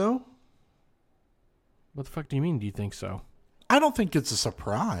 You think so? What the fuck do you mean? Do you think so? I don't think it's a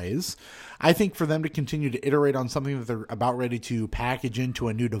surprise. I think for them to continue to iterate on something that they're about ready to package into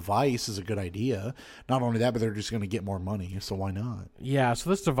a new device is a good idea. Not only that, but they're just going to get more money, so why not? Yeah, so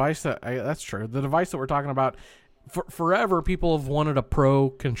this device, that's true. The device that we're talking about, forever people have wanted a Pro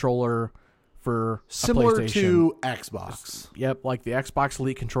controller for Similar a PlayStation. to Xbox. Yep, like the Xbox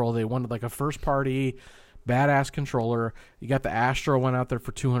Elite controller. They wanted like a first-party, badass controller. You got the Astro one out there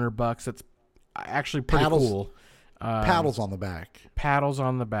for $200. It's actually pretty cool. Paddles on the back. Paddles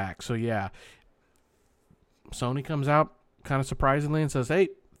on the back. So yeah, Sony comes out kind of surprisingly and says, "Hey,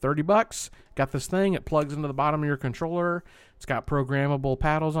 $30. Got this thing. It plugs into the bottom of your controller. It's got programmable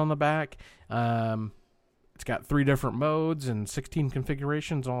paddles on the back. It's got 3 different modes and 16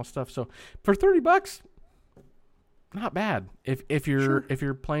 configurations, all stuff. So for $30, not bad. If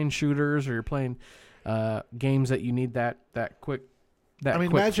you're playing shooters or you're playing games that you need that quick.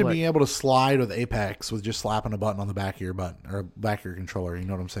 Imagine flick. being able to slide with Apex with just slapping a button on the back of your button or back of your controller. You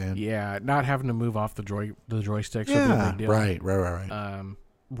know what I'm saying? Yeah, not having to move off the joystick. So no big deal. Right.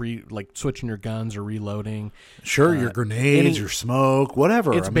 Like switching your guns or reloading. Sure, your grenades, your smoke,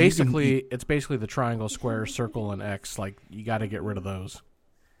 whatever. It's basically the triangle, square, circle, and X. Like you got to get rid of those.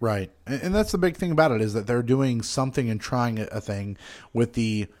 Right, and that's the big thing about it is that they're doing something and trying a thing. With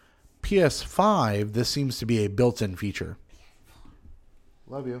the PS5, this seems to be a built-in feature.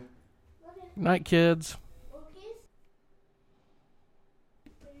 Love you. Night, kids.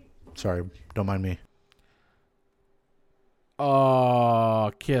 Sorry, don't mind me.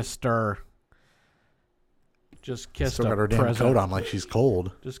 Oh, kissed her. Just kissed Still a got her damn present. coat on like she's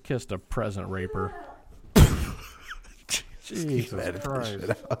cold. Just kissed a present raper. Jesus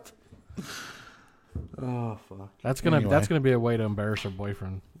Christ. Oh fuck. That's gonna be a way to embarrass her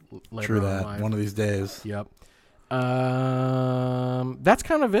boyfriend later True on that. in life. One of these days. Yep. That's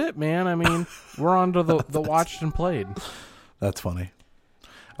kind of it, man. I mean, we're on to the watched and played. That's funny.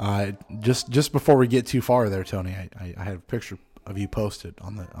 Just before we get too far there, Tony, I had a picture of you posted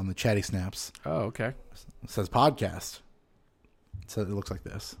on the chatty snaps. Oh, okay. It says podcast. So it looks like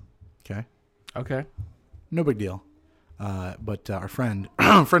this. Okay. Okay. No big deal. But our friend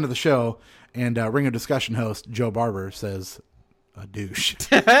of the show and Ring of Discussion host Joe Barber says a douche.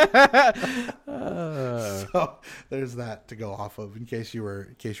 So there's that to go off of in case you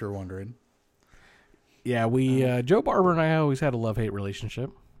were wondering. Yeah, we Joe Barber and I always had a love-hate relationship.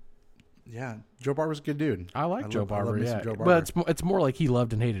 Yeah, Joe Barber's a good dude. I like Joe Barber, me some yeah. Joe Barber. But it's more like he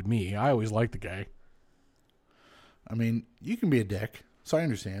loved and hated me. I always liked the guy. I mean, you can be a dick, so I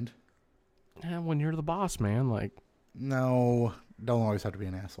understand. Yeah, when you're the boss, man, like, No, don't always have to be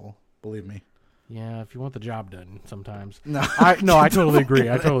an asshole. Believe me. yeah, if you want the job done sometimes. No, I totally agree.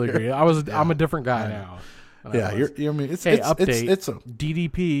 I'm a different guy now. than I yeah, was. I mean, it's update. it's a,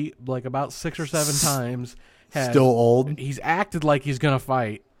 DDP like about 6 or 7 times. still old. He's acted like he's gonna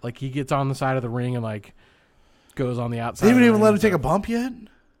fight Like he gets on the side of the ring and like goes on the outside. They haven't of the even ring let and him take a stuff. bump yet?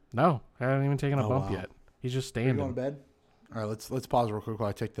 No, I haven't even taken a Oh, bump wow. yet. He's just Are you going to standing. bed? All right, let's pause real quick while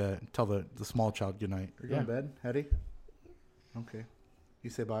I tell the small child good night. Are you going to bed, Hetty? Okay. You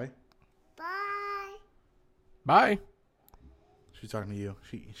say bye? Bye. Bye. She's talking to you.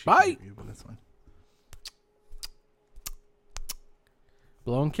 She Bye. can't hear you, but that's fine.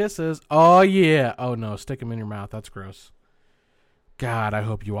 Blowing kisses. Oh yeah. Oh no, stick them in your mouth. That's gross. God, I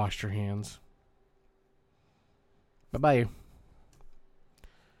hope you washed your hands. Bye-bye.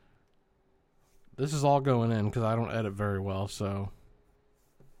 This is all going in because I don't edit very well, so.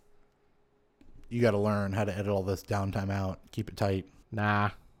 You got to learn how to edit all this downtime out. Keep it tight.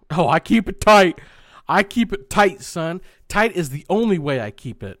 Nah. Oh, I keep it tight. I keep it tight, son. Tight is the only way I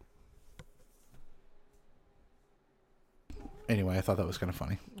keep it. Anyway, I thought that was kind of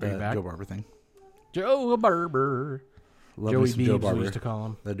funny. Are you The back? Joe Barber thing. Joe Barber. Love Joey me some Beebs, Joe we Barber. used to call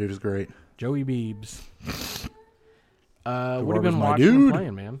him. That dude is great. Joey Beebs. What have you Barber's been my watching and dude.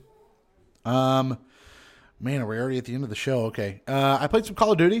 playing, man? Man, are we already at the end of the show? Okay. I played some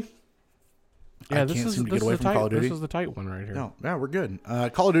Call of Duty. Yeah, I this can't is seem to this get away is the from tight. Call of Duty. This is the tight one right here. No, we're good.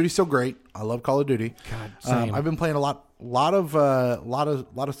 Call of Duty's still great. I love Call of Duty. God, same. I've been playing a lot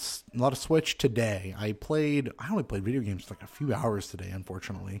of Switch today. I only played video games for like a few hours today,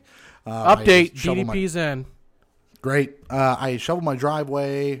 unfortunately. Update. I shoveled my- DDP's in. Great. I shoveled my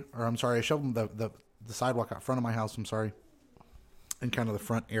driveway, or I'm sorry, I shoveled the sidewalk out front of my house. I'm sorry, and kind of the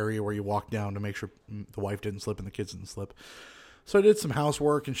front area where you walk down to make sure the wife didn't slip and the kids didn't slip. So I did some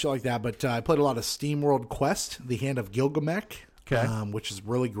housework and shit like that. But I played a lot of SteamWorld Quest: The Hand of Gilgamesh, Okay. which is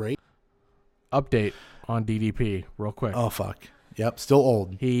really great. Update on DDP, real quick. Oh fuck. Yep, still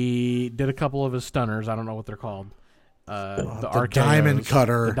old. He did a couple of his stunners. I don't know what they're called. The RKOs, diamond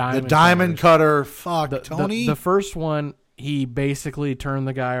cutter. The The diamond cutters. cutter. Fuck, The, Tony. the first one, he basically turned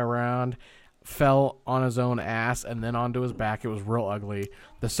the guy around, fell on his own ass, and then onto his back. It was real ugly.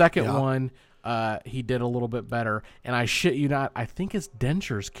 The second Yeah. one, he did a little bit better. And I shit you not, I think his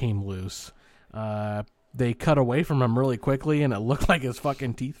dentures came loose. They cut away from him really quickly, and it looked like his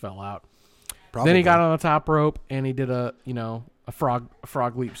fucking teeth fell out. Probably. Then he got on the top rope, and he did a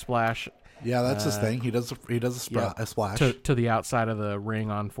frog leap splash Yeah, that's his thing. He does a splash. to the outside of the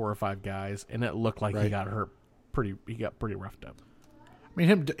ring on 4 or 5 guys, and it looked like he Right. got hurt. He got pretty roughed up. I mean,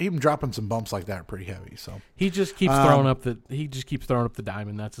 him dropping some bumps like that are pretty heavy. So He just keeps throwing up the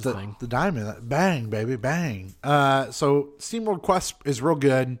diamond. That's his the, thing. the diamond, bang, baby, bang. So SteamWorld Quest is real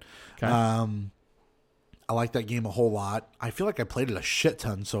good. Okay. I like that game a whole lot. I feel like I played it a shit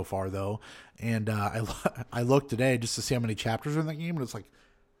ton so far though, and I looked today just to see how many chapters are in that game, and it's like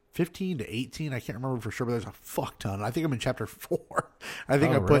 15 to 18. I can't remember for sure, but there's a fuck ton. I think I'm in chapter 4. I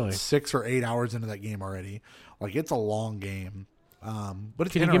think Oh, I put really? 6 or 8 hours into that game already. Like it's a long game. But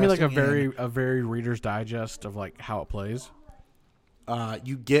it's Can you give me like interesting a very Reader's Digest of like how it plays?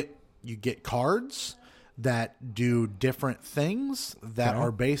 you get cards that do different things that Okay.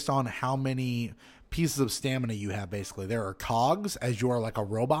 are based on how many pieces of stamina you have. Basically, there are cogs as you are like a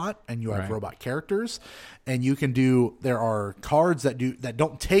robot, and you have Right. robot characters, and there are cards that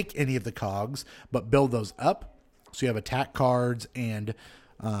don't take any of the cogs but build those up. So you have attack cards and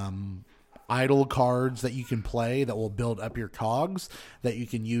idle cards that you can play that will build up your cogs that you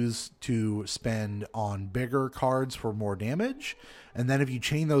can use to spend on bigger cards for more damage. And then if you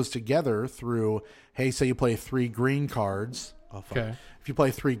chain those together through, hey, say you play 3 green cards. Oh, fuck. Okay. If you play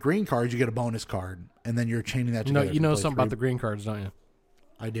 3 green cards, you get a bonus card. And then you're chaining that You know, together. you If know play something 3 about the green cards, don't you?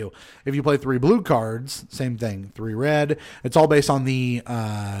 I do. If you play 3 blue cards, same thing. 3 red. It's all based on the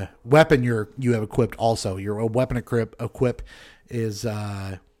weapon you have equipped. Also, your weapon equip is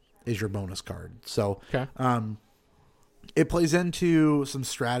your bonus card. So, Okay. it plays into some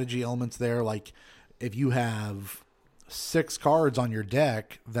strategy elements there. Like if you have 6 cards on your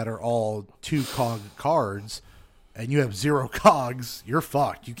deck that are all 2 cog cards, and you have 0 cogs, you're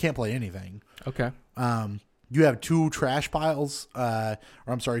fucked. You can't play anything. Okay. You have 2 trash piles,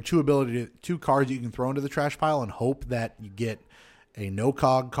 2 cards you can throw into the trash pile and hope that you get a no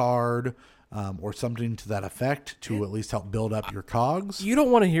cog card or something to that effect to at least help build up your cogs. You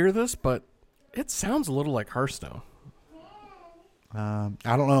don't want to hear this, but it sounds a little like Hearthstone. I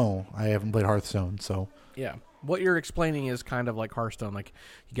don't know. I haven't played Hearthstone, so Yeah. What you're explaining is kind of like Hearthstone. Like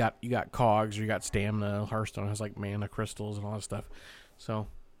you got cogs, or you got stamina. Hearthstone has like mana crystals and all that stuff. So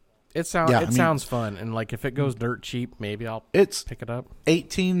it sounds fun. And like if it goes dirt cheap, maybe I'll it's pick it up.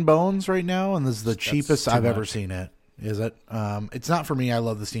 18 bones right now, and this is the cheapest too I've ever much. seen it. Is it? It's not for me. I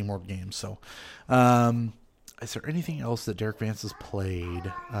love the SteamWorld games. So, is there anything else that Derek Vance has played?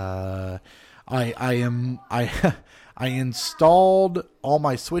 I I installed all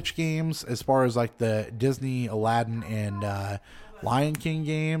my Switch games as far as like the Disney, Aladdin, and Lion King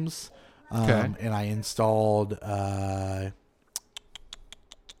games. Okay. And I installed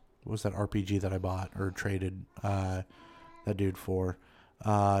what was that RPG that I bought or traded that dude for?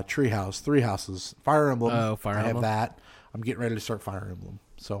 Treehouse, Three Houses, Fire Emblem. Oh, Fire I Emblem. have that. I'm getting ready to start Fire Emblem.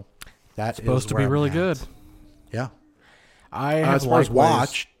 So that's Supposed to be really good. Yeah. I have As far as likewise-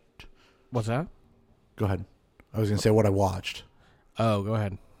 watched, What's that? go ahead. I was going to say what I watched. Oh, go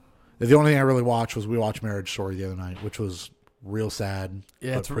ahead. The only thing I really watched was we watched Marriage Story the other night, which was real sad.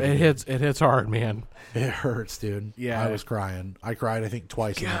 Yeah, but pretty it good. hits hard, man. It hurts, dude. Yeah. I was crying. I cried, I think,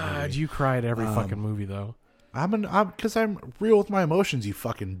 twice. in that God, movie. you cried every fucking movie though. Because I'm real with my emotions, you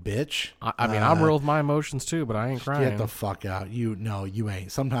fucking bitch. I mean, I'm real with my emotions too, but I ain't crying. Get the fuck out. You ain't.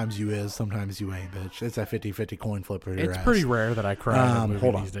 Sometimes you is, sometimes you ain't, bitch. It's a 50-50 coin flip for your It's ass. pretty rare that I cry in a hold movie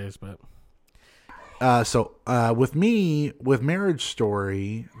on. these days, but So with me, with Marriage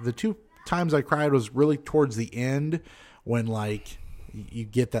Story, the two times I cried was really towards the end when, like, you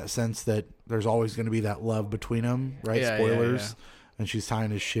get that sense that there's always going to be that love between them, right? Yeah, Spoilers. yeah. And she's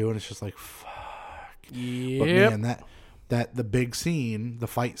tying his shoe, and it's just like, fuck. But yep. man, that the big scene, the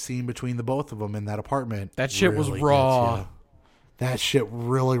fight scene between the both of them in that apartment, That shit was really raw. gets ya. That shit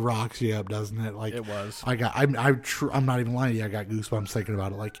really rocks you up, doesn't it? Like It was. I'm not even lying to you. I got goosebumps thinking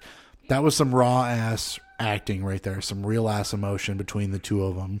about it. Like that was some raw ass acting right there, some real ass emotion between the two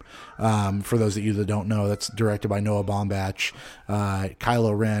of them. For those of you that don't know, that's directed by Noah Baumbach.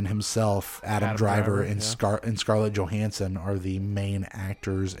 Kylo Ren himself, Adam Driver, and and Scarlett Johansson are the main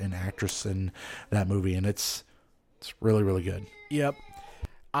actors and actress in that movie, and it's really, really good. Yep.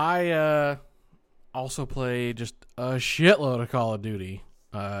 I also play just a shitload of Call of Duty.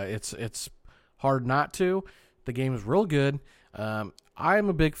 It's hard not to. The game is real good. I'm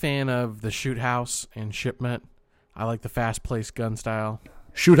a big fan of the Shoot House and Shipment. I like the fast-paced gun style.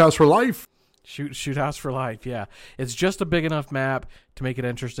 Shoot House for life. Shoot House for life, yeah. It's just a big enough map to make it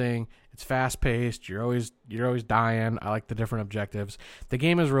interesting. It's fast-paced. You're always dying. I like the different objectives. The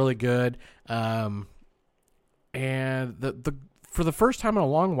game is really good. And the for the first time in a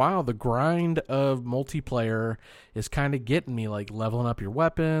long while, the grind of multiplayer is kind of getting me, like leveling up your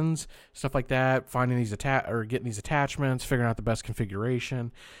weapons, stuff like that, finding these getting these attachments, figuring out the best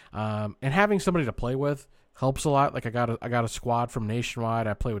configuration, and having somebody to play with helps a lot. Like I got a squad from Nationwide.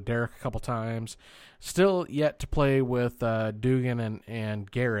 I play with Derek a couple times. Still yet to play with Dugan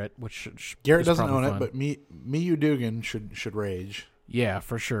and Garrett, which Garrett is doesn't probably own fun. it, but you Dugan should rage. Yeah,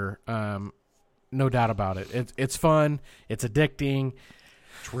 for sure. No doubt about it. It's fun. It's addicting.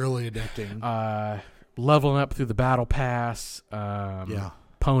 It's really addicting. Leveling up through the battle pass. Yeah.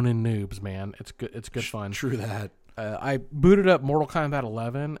 Poning noobs, man. It's good. It's good fun. True that. I booted up Mortal Kombat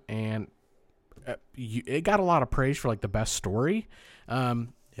 11, and it got a lot of praise for like the best story.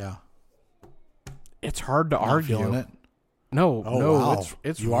 Yeah. It's hard to Not argue. feeling it. No, Oh, no, wow.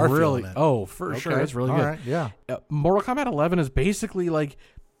 it's You are really feeling it. oh for sure. Okay. It's really All good. right. Yeah. Mortal Kombat 11 is basically like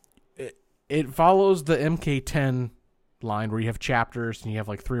it follows the MK10 line where you have chapters and you have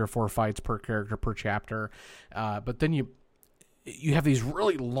like 3 or 4 fights per character per chapter, but then you have these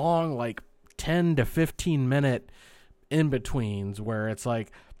really long, like 10 to 15 minute in betweens where it's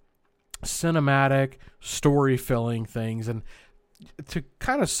like cinematic story filling things. And to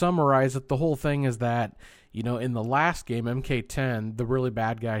kind of summarize it, the whole thing is that, you know, in the last game, MK10, the really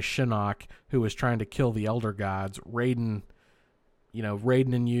bad guy Shinnok, who was trying to kill the Elder Gods, Raiden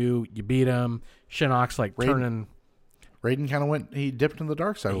and you beat him. Shinnok's like turning. Raiden kind of he dipped in the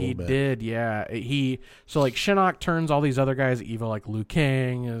dark side a little bit. He did, yeah. So like Shinnok turns all these other guys evil, like Liu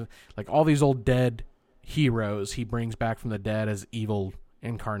Kang, like all these old dead heroes he brings back from the dead as evil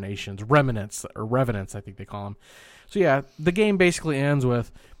incarnations, revenants, I think they call them. So yeah, the game basically ends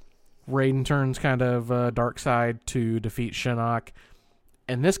with Raiden turns kind of dark side to defeat Shinnok,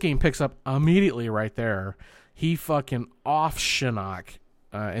 and this game picks up immediately right there. He fucking off Shinnok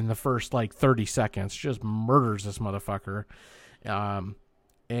in the first like 30 seconds, just murders this motherfucker.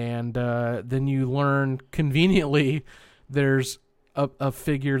 And then you learn conveniently there's a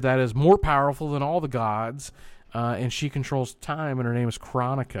figure that is more powerful than all the gods, and she controls time, and her name is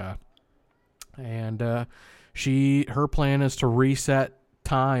Kronika. And her plan is to reset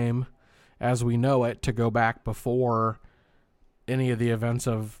time as we know it to go back before any of the events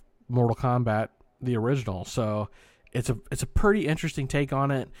of Mortal Kombat, the original. So it's a pretty interesting take on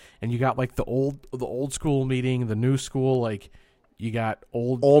it. And you got like the old school meeting the new school, like you got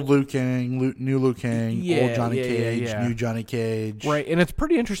old Liu Kang, new Liu Kang, old Johnny Cage, new Johnny Cage. Right. And it's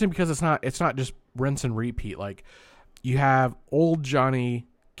pretty interesting because it's not just rinse and repeat. Like you have old Johnny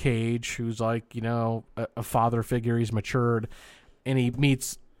Cage, who's like, you know, a father figure. He's matured, and he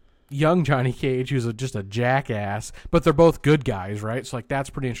meets young Johnny Cage, who's just a jackass, but they're both good guys, right? So like that's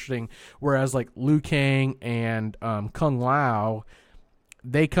pretty interesting. Whereas like Liu Kang and Kung Lao,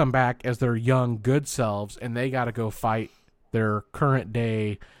 they come back as their young good selves, and they got to go fight their current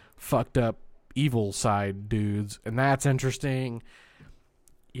day fucked up evil side dudes, and that's interesting.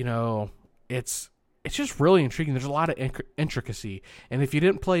 You know, it's just really intriguing. There's a lot of intricacy, and if you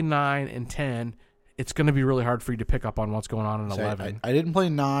didn't play 9 and 10, it's going to be really hard for you to pick up on what's going on in 11. I didn't play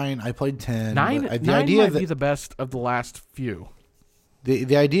 9. I played 10. 9 might be the best of the last few.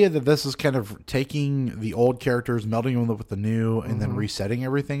 The idea that this is kind of taking the old characters, melding them with the new, and then resetting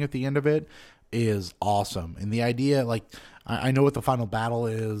everything at the end of it is awesome. And the idea, like, I know what the final battle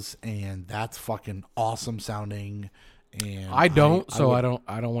is, and that's fucking awesome sounding. And I don't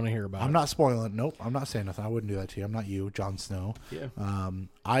want to hear about it. I'm not spoiling. Nope, I'm not saying nothing. I wouldn't do that to you. I'm not you, Jon Snow. Yeah.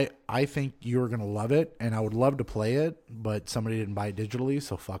 I think you're gonna love it, and I would love to play it, but somebody didn't buy it digitally,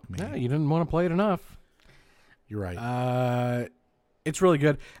 so fuck me. Yeah, you didn't want to play it enough. You're right. It's really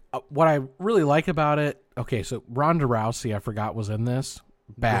good. What I really like about it, okay, so Ronda Rousey, I forgot, was in this.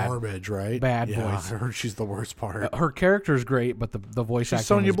 Bad. Garbage, right? Bad yeah, voice. I heard she's the worst part. Her character's great, but the voice She's acting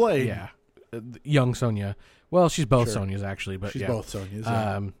Sonya is- Blade. Yeah. Young Sonya. Well, she's both Sure. Sonyas, actually, but She's yeah. both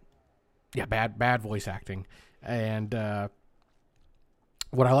Sonyas. Yeah. Bad voice acting. And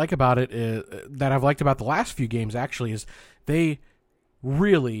what I like about it is that I've liked about the last few games actually is they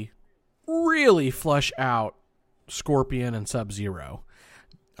really, really flush out Scorpion and Sub-Zero.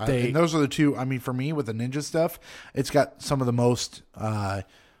 And those are the two. I mean, for me, with the ninja stuff, it's got some of the most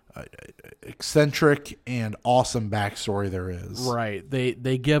eccentric and awesome backstory there is. Right.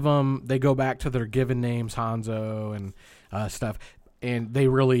 They go back to their given names, Hanzo and stuff, and they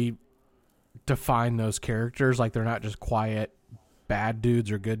really define those characters. Like they're not just quiet bad dudes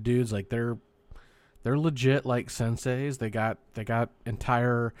or good dudes. Like they're legit like senseis. They got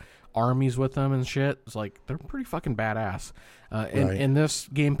entire armies with them and shit. It's like they're pretty fucking badass. And this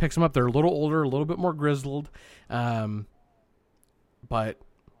game picks them up. They're a little older, a little bit more grizzled, but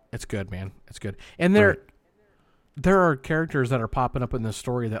it's good, man. It's good. And there are characters that are popping up in this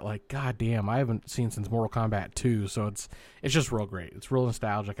story that, like, god damn, I haven't seen since Mortal Kombat 2. So it's just real great. It's real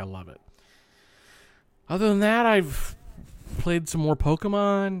nostalgic. I love it. Other than that, I've played some more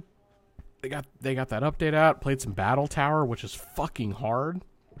Pokemon. They got that update out. Played some Battle Tower, which is fucking hard.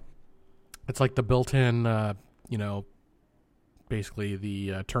 It's like the built-in, basically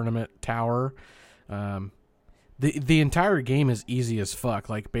the tournament tower. The entire game is easy as fuck.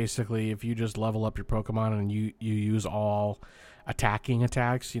 Like basically, if you just level up your Pokemon and you use all attacking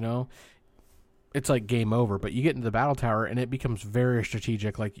attacks, it's like game over. But you get into the Battle Tower and it becomes very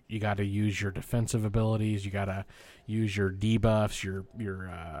strategic. Like you got to use your defensive abilities. You got to use your debuffs,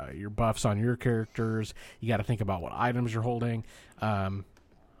 your buffs on your characters. You got to think about what items you're holding.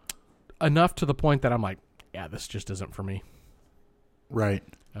 Enough to the point that I'm like, yeah, this just isn't for me. Right.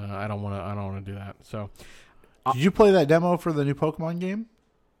 I don't want to do that. So, did you play that demo for the new Pokemon game?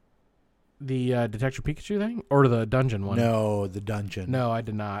 The Detective Pikachu thing or the dungeon one? No, the dungeon. No, I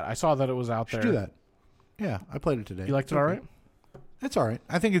did not. I saw that it was out there. Do that. Yeah, I played it today. You liked it all right? It's all right.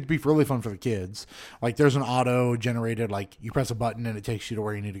 I think it'd be really fun for the kids. Like, there's an auto-generated, like, you press a button and it takes you to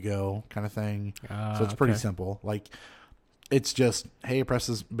where you need to go kind of thing. So it's pretty simple. Like, it's just, press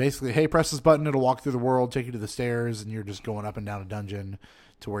this button, it'll walk through the world, take you to the stairs, and you're just going up and down a dungeon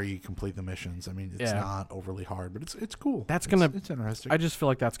to where you complete the missions. I mean, it's not overly hard, but it's cool. It's interesting. I just feel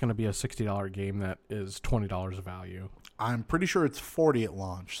like that's gonna be a $60 game that is $20 of value. I'm pretty sure it's $40 at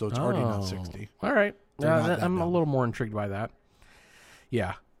launch, so it's already not $60. All right, I'm a little more intrigued by that.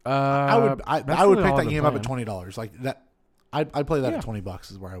 Yeah, I would pick that game up at $20. Like that, I'd play that at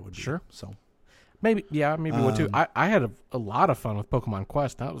 $20 is where I would be. Sure. So maybe would too. I had a lot of fun with Pokemon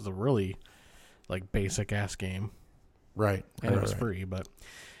Quest. That was a really like basic ass game. Right. And it was free, but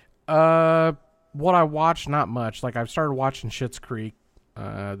what I watched, not much. Like I've started watching Schitt's Creek.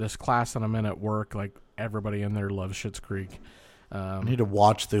 This class that I'm in at work, like everybody in there loves Schitt's Creek. I need to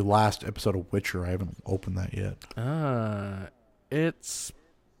watch the last episode of Witcher. I haven't opened that yet. It's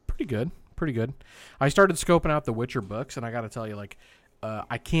pretty good. Pretty good. I started scoping out the Witcher books, and I got to tell you, like,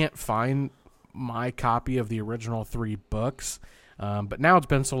 I can't find my copy of the original 3 books. But now it's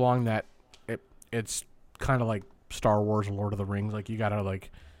been so long that it's kind of like Star Wars and Lord of the Rings. Like you gotta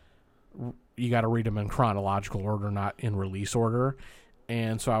read them in chronological order, not in release order.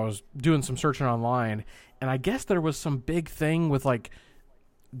 And so I was doing some searching online, and I guess there was some big thing with like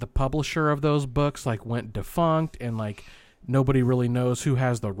the publisher of those books like went defunct, and like nobody really knows who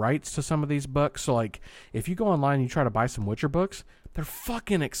has the rights to some of these books. So like if you go online and you try to buy some Witcher books, they're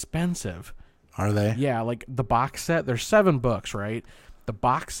fucking expensive. Are they? Yeah, like the box set, there's 7 books, right? The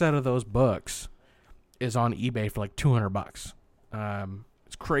box set of those books is on eBay for like $200.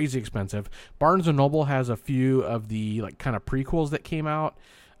 It's crazy expensive. Barnes and Noble has a few of the like kind of prequels that came out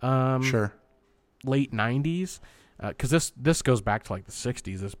Sure. late 90s, because this goes back to like the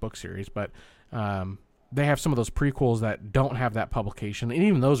 60s, this book series, but they have some of those prequels that don't have that publication, and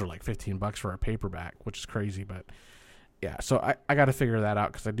even those are like $15 for a paperback, which is crazy. But yeah, so I got to figure that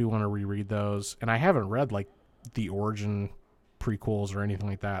out because I do want to reread those, and I haven't read like the origin prequels or anything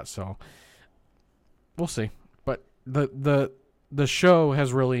like that, so we'll see. But the show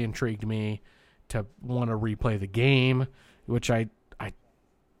has really intrigued me to want to replay the game, which I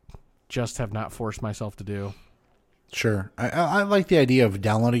just have not forced myself to do. Sure. I like the idea of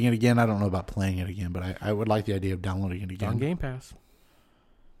downloading it again. I don't know about playing it again, but I would like the idea of downloading it It's on again. Game Pass.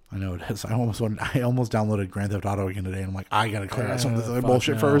 I know it is. I almost downloaded Grand Theft Auto again today, and I'm like, I gotta clear out some of this other Fuck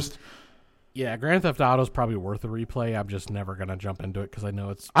bullshit no. first. Yeah, Grand Theft Auto is probably worth a replay. I'm just never gonna jump into it because I know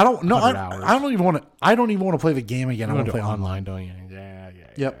it's. I don't know. 100 hours. I don't even want to. I don't even want to play the game again. I You want want to to play do online. online, don't you? Yeah.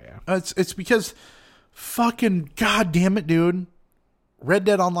 Yep. Yeah. It's because, fucking goddamn it, dude. Red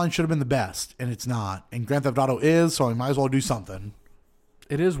Dead Online should have been the best, and it's not. And Grand Theft Auto is, so I might as well do something.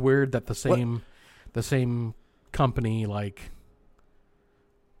 It is weird that the same company like.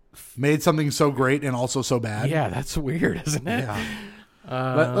 Made something so great and also so bad. Yeah, that's weird, isn't it?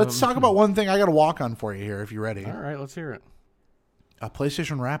 Yeah. Let's talk about one thing I got to walk on for you here, if you're ready. All right, let's hear it. A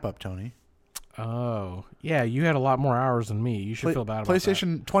PlayStation wrap up, Tony. Oh, yeah, you had a lot more hours than me. You should feel bad about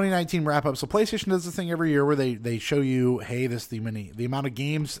PlayStation 2019 wrap up. So PlayStation does this thing every year where they show you, hey, this is the amount of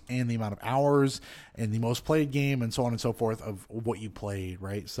games and the amount of hours and the most played game and so on and so forth of what you played,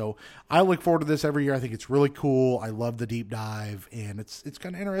 right? So I look forward to this every year. I think it's really cool. I love the deep dive, and it's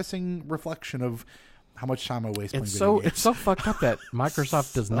kind of interesting reflection of how much time I waste playing video games. It's so fucked up that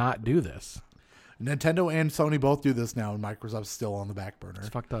Microsoft does not do this. Nintendo and Sony both do this now, and Microsoft's still on the back burner. It's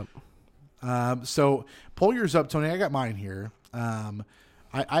fucked up. So pull yours up, Tony. I got mine here.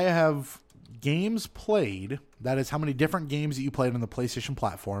 I have games played. That is how many different games that you played on the PlayStation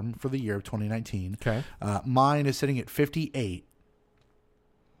platform for the year of 2019. Okay. Mine is sitting at 58.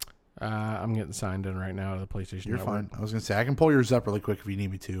 I'm getting signed in right now to the PlayStation You're Network. fine. I was going to say, I can pull yours up really quick if you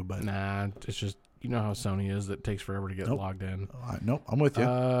need me to, but Nah, it's just, you know how Sony is. It takes forever to get Nope. logged in. nope, I'm with you.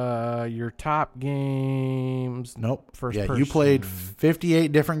 Your top games. Nope. First yeah, person. you played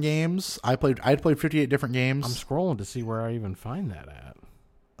 58 different games. I played 58 different games. I'm scrolling to see where I even find that at.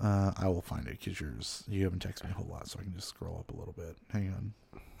 I will find it because you haven't texted me a whole lot, so I can just scroll up a little bit. Hang on.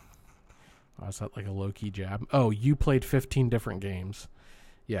 Oh, is that like a low-key jab? Oh, you played 15 different games.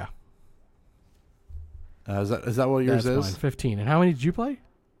 Yeah. Is that what yours That's is? mine, 15. And how many did you play?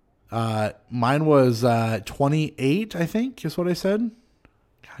 Mine was 28, I think, is what I said.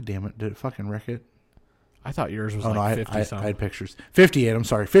 God damn it. Did it fucking wreck it? I thought yours was Oh, like no, 50 I something. had pictures. 58, I'm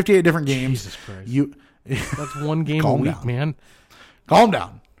sorry. 58 different games. Jesus Christ. You That's one game a Calm week, down. man. Calm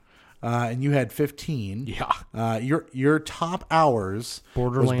down. And you had 15. Yeah. Your top hours was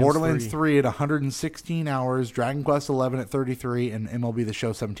Borderlands Borderlands 3. 3 at 116 hours, Dragon Quest 11 at 33, and MLB The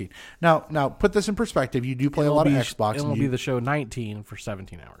Show 17. Now put this in perspective. You do play a lot of Xbox. and MLB you- The Show 19 for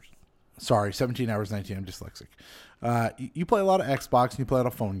 17 hours. Sorry, 17 hours, 19. I'm dyslexic. You play a lot of Xbox and you play a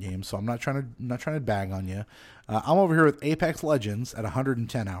lot of phone games, so I'm not trying to bag on you. I'm over here with Apex Legends at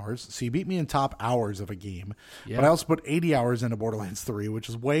 110 hours, so you beat me in top hours of a game. Yeah. But I also put 80 hours into Borderlands 3, which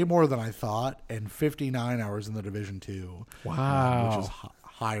is way more than I thought, and 59 hours in the Division 2. Wow. Which is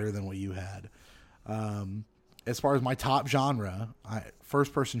higher than what you had. As far as my top genre,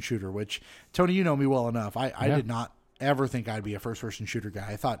 first-person shooter, which, Tony, you know me well enough. I did not ever think I'd be a first-person shooter guy.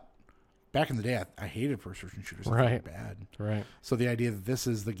 I thought back in the day, I hated first-person shooters. I thought they were bad. Right. So the idea that this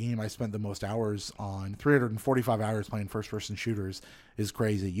is the game I spent the most hours on, 345 hours playing first-person shooters, is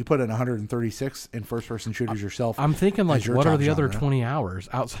crazy. You put in 136 in first-person shooters yourself. I'm thinking, like, as your what are top the other genre. 20 hours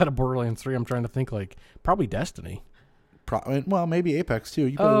outside of Borderlands 3? I'm trying to think, like, probably Destiny. Well, maybe Apex too.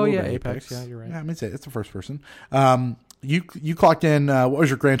 You put a Oh, little yeah, bit of Apex. Yeah, you're right. Yeah, I mean, it's a first person. You clocked in. What was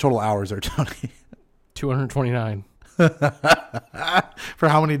your grand total hours there, Tony? 229. For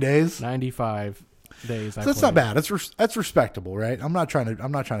how many days? 95 days. So that's not bad. That's respectable, right? I'm not trying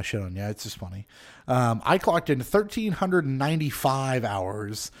to shit on you. It's just funny. I clocked in 1,395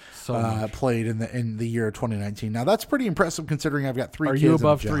 hours So much. played in the year of 2019. Now that's pretty impressive considering I've got 3 Are kids. you and a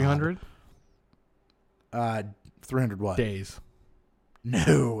above job. 300 300 what? days?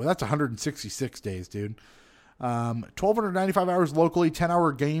 No, that's 166 days, dude. 1,295 hours locally,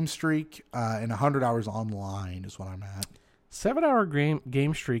 10-hour game streak, and 100 hours online is what I'm at. 7-hour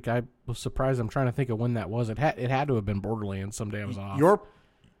game streak. I was surprised. I'm trying to think of when that was. It had to have been Borderlands. Someday I was off.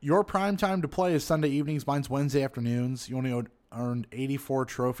 Your prime time to play is Sunday evenings. Mine's Wednesday afternoons. You only earned 84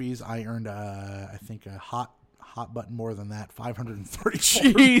 trophies. I earned I think a hot button more than that, 534.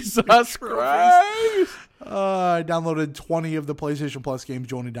 Jesus Christ! I downloaded 20 of the PlayStation Plus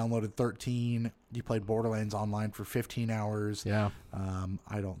games. You only downloaded 13. You played Borderlands Online for 15 hours. Yeah.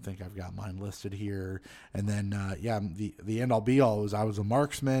 I don't think I've got mine listed here. And then, the end all be all was I was a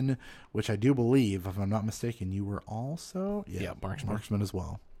marksman, which I do believe, if I'm not mistaken, you were also? Yeah, marksman as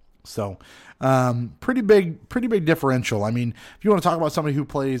well. So, pretty big differential. I mean, if you want to talk about somebody who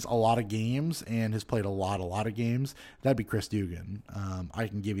plays a lot of games and has played a lot of games, that'd be Chris Dugan. I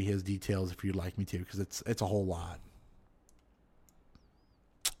can give you his details if you'd like me to, because it's a whole lot.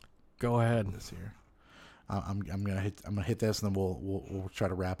 Go ahead. This here, I'm gonna hit this, and then we'll try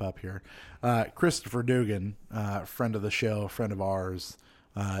to wrap up here. Christopher Dugan, friend of the show, friend of ours.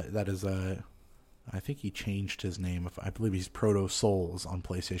 That is I think he changed his name. I believe he's Proto Souls on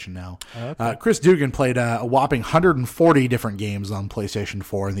PlayStation now. Okay. Chris Dugan played a whopping 140 different games on PlayStation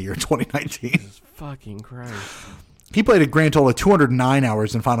 4 in the year 2019. Jesus fucking Christ. He played a grand total of 209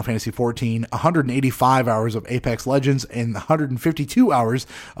 hours in Final Fantasy XIV, 185 hours of Apex Legends, and 152 hours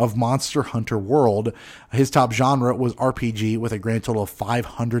of Monster Hunter World. His top genre was RPG with a grand total of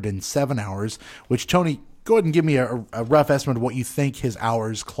 507 hours, which, Tony, go ahead and give me a rough estimate of what you think his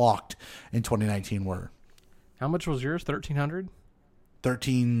hours clocked in 2019 were. How much was yours? 1,300?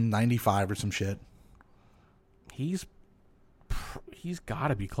 1,395 or some shit. He's got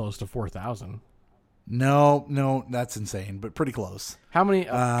to be close to 4,000. No, that's insane, but pretty close. How many?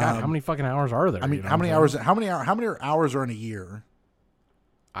 God, how many fucking hours are there? I mean, how many hours? How many hours are in a year?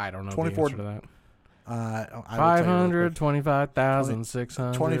 I don't know 24, the answer to that.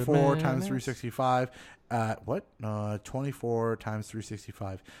 525,600. 24 minutes. times 365. 24 times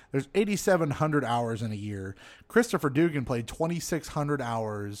 365. There's 8,700 hours in a year. Christopher Dugan played 2,600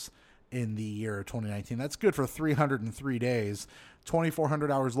 hours in the year of 2019. That's good for 303 days.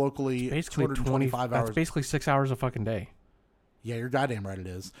 2,400 hours locally. Basically 225 hours. That's basically 6 hours a fucking day. Yeah, you're goddamn right it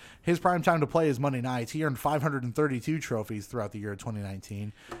is. His prime time to play is Monday nights. He earned 532 trophies throughout the year of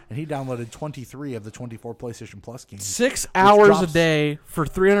 2019, and he downloaded 23 of the 24 PlayStation Plus games. 6 hours a day for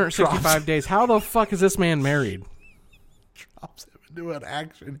 365 days. How the fuck is this man married? Drops him into an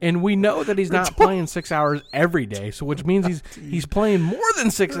action. And we know that he's not playing 6 hours every day, so which means he's playing more than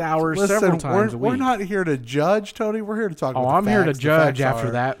 6 hours several times a week. We're not here to judge, Tony. We're here to talk about the I'm here to facts. judge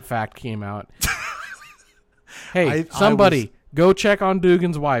after that fact came out. Hey, somebody... Go check on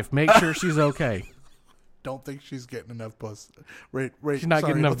Dugan's wife. Make sure she's okay. Don't think she's getting enough pussy. She's not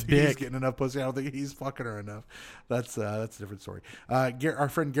getting enough dick. He's getting enough pussy. I don't think he's fucking her enough. That's a different story. Our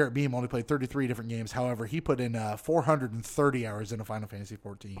friend Garrett Beam only played 33 different games. However, he put in 430 hours into Final Fantasy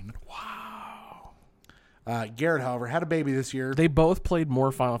XIV. Wow. Garrett, however, had a baby this year. They both played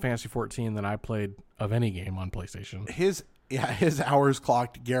more Final Fantasy XIV than I played of any game on PlayStation. His hours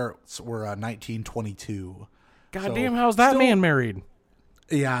clocked. Garrett's were 1922. God damn, how's that man married?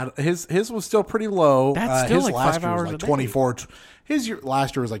 Yeah, his was still pretty low. That's still his like last 5 year was hours like a 24.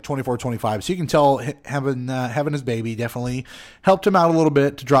 Last year was like 24, 25. So you can tell having his baby definitely helped him out a little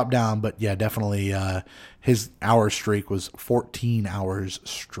bit to drop down. But yeah, definitely his hour streak was 14 hours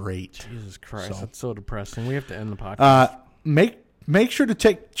straight. Jesus Christ, that's so depressing. We have to end the podcast. Make sure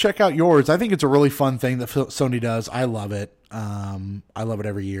to check out yours. I think it's a really fun thing that Sony does. I love it. I love it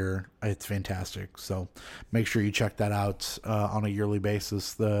every year. It's fantastic. So make sure you check that out on a yearly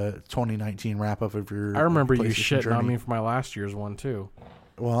basis. The 2019 wrap up of your. I remember you PlayStation shitting on me for my last year's one too.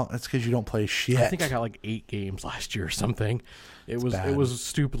 Well, it's because you don't play shit. I think I got like 8 games last year or something. It was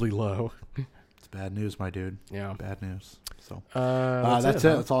stupidly low. It's bad news, my dude. Yeah, bad news. So that's it.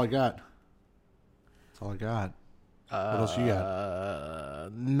 That's all I got. That's all I got. What else you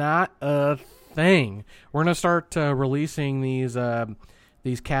got? Not a thing. We're gonna start releasing these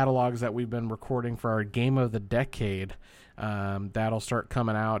catalogs that we've been recording for our Game of the Decade. That'll start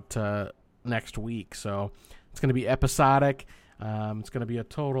coming out next week. So it's gonna be episodic. It's gonna be a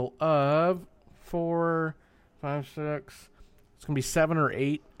total of 4, 5, 6. It's gonna be 7 or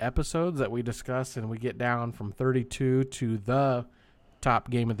 8 episodes that we discuss, and we get down from 32 to the top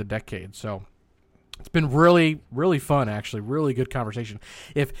Game of the Decade. So. It's been really, really fun, actually. Really good conversation.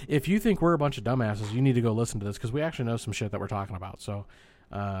 If you think we're a bunch of dumbasses, you need to go listen to this because we actually know some shit that we're talking about. So,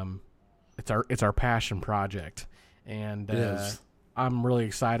 it's our passion project, and I'm really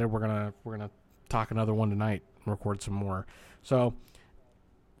excited. We're gonna talk another one tonight and record some more. So,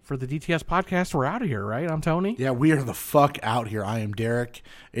 for the DTS podcast, we're out of here, right? I'm Tony. Yeah, we are the fuck out here. I am Derek.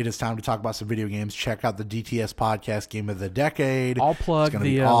 It is time to talk about some video games. Check out the DTS podcast Game of the Decade. I'll plug It's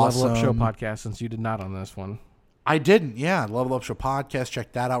the gonna be Level Up Show awesome. podcast since you did not on this one. I didn't, yeah. Level Up Show podcast.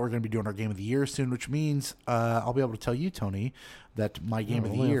 Check that out. We're going to be doing our Game of the Year soon, which means I'll be able to tell you, Tony, that my Game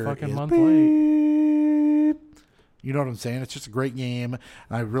of the Only a Year fucking is month late. beep. You know what I'm saying? It's just a great game,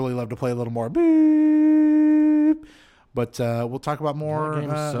 and I really love to play a little more beep. But we'll talk about more That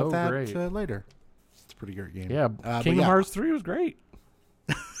game's so of that great. Later. It's a pretty great game. Yeah, but Kingdom Hearts 3 was great.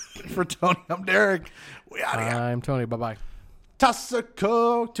 For Tony, I'm Derek. We out here. I'm Tony. Bye-bye. Toss a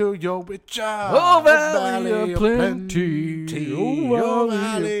coke to your witcher. Oh, valley of plenty. Oh,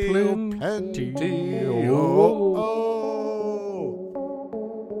 valley of plenty. Oh, oh,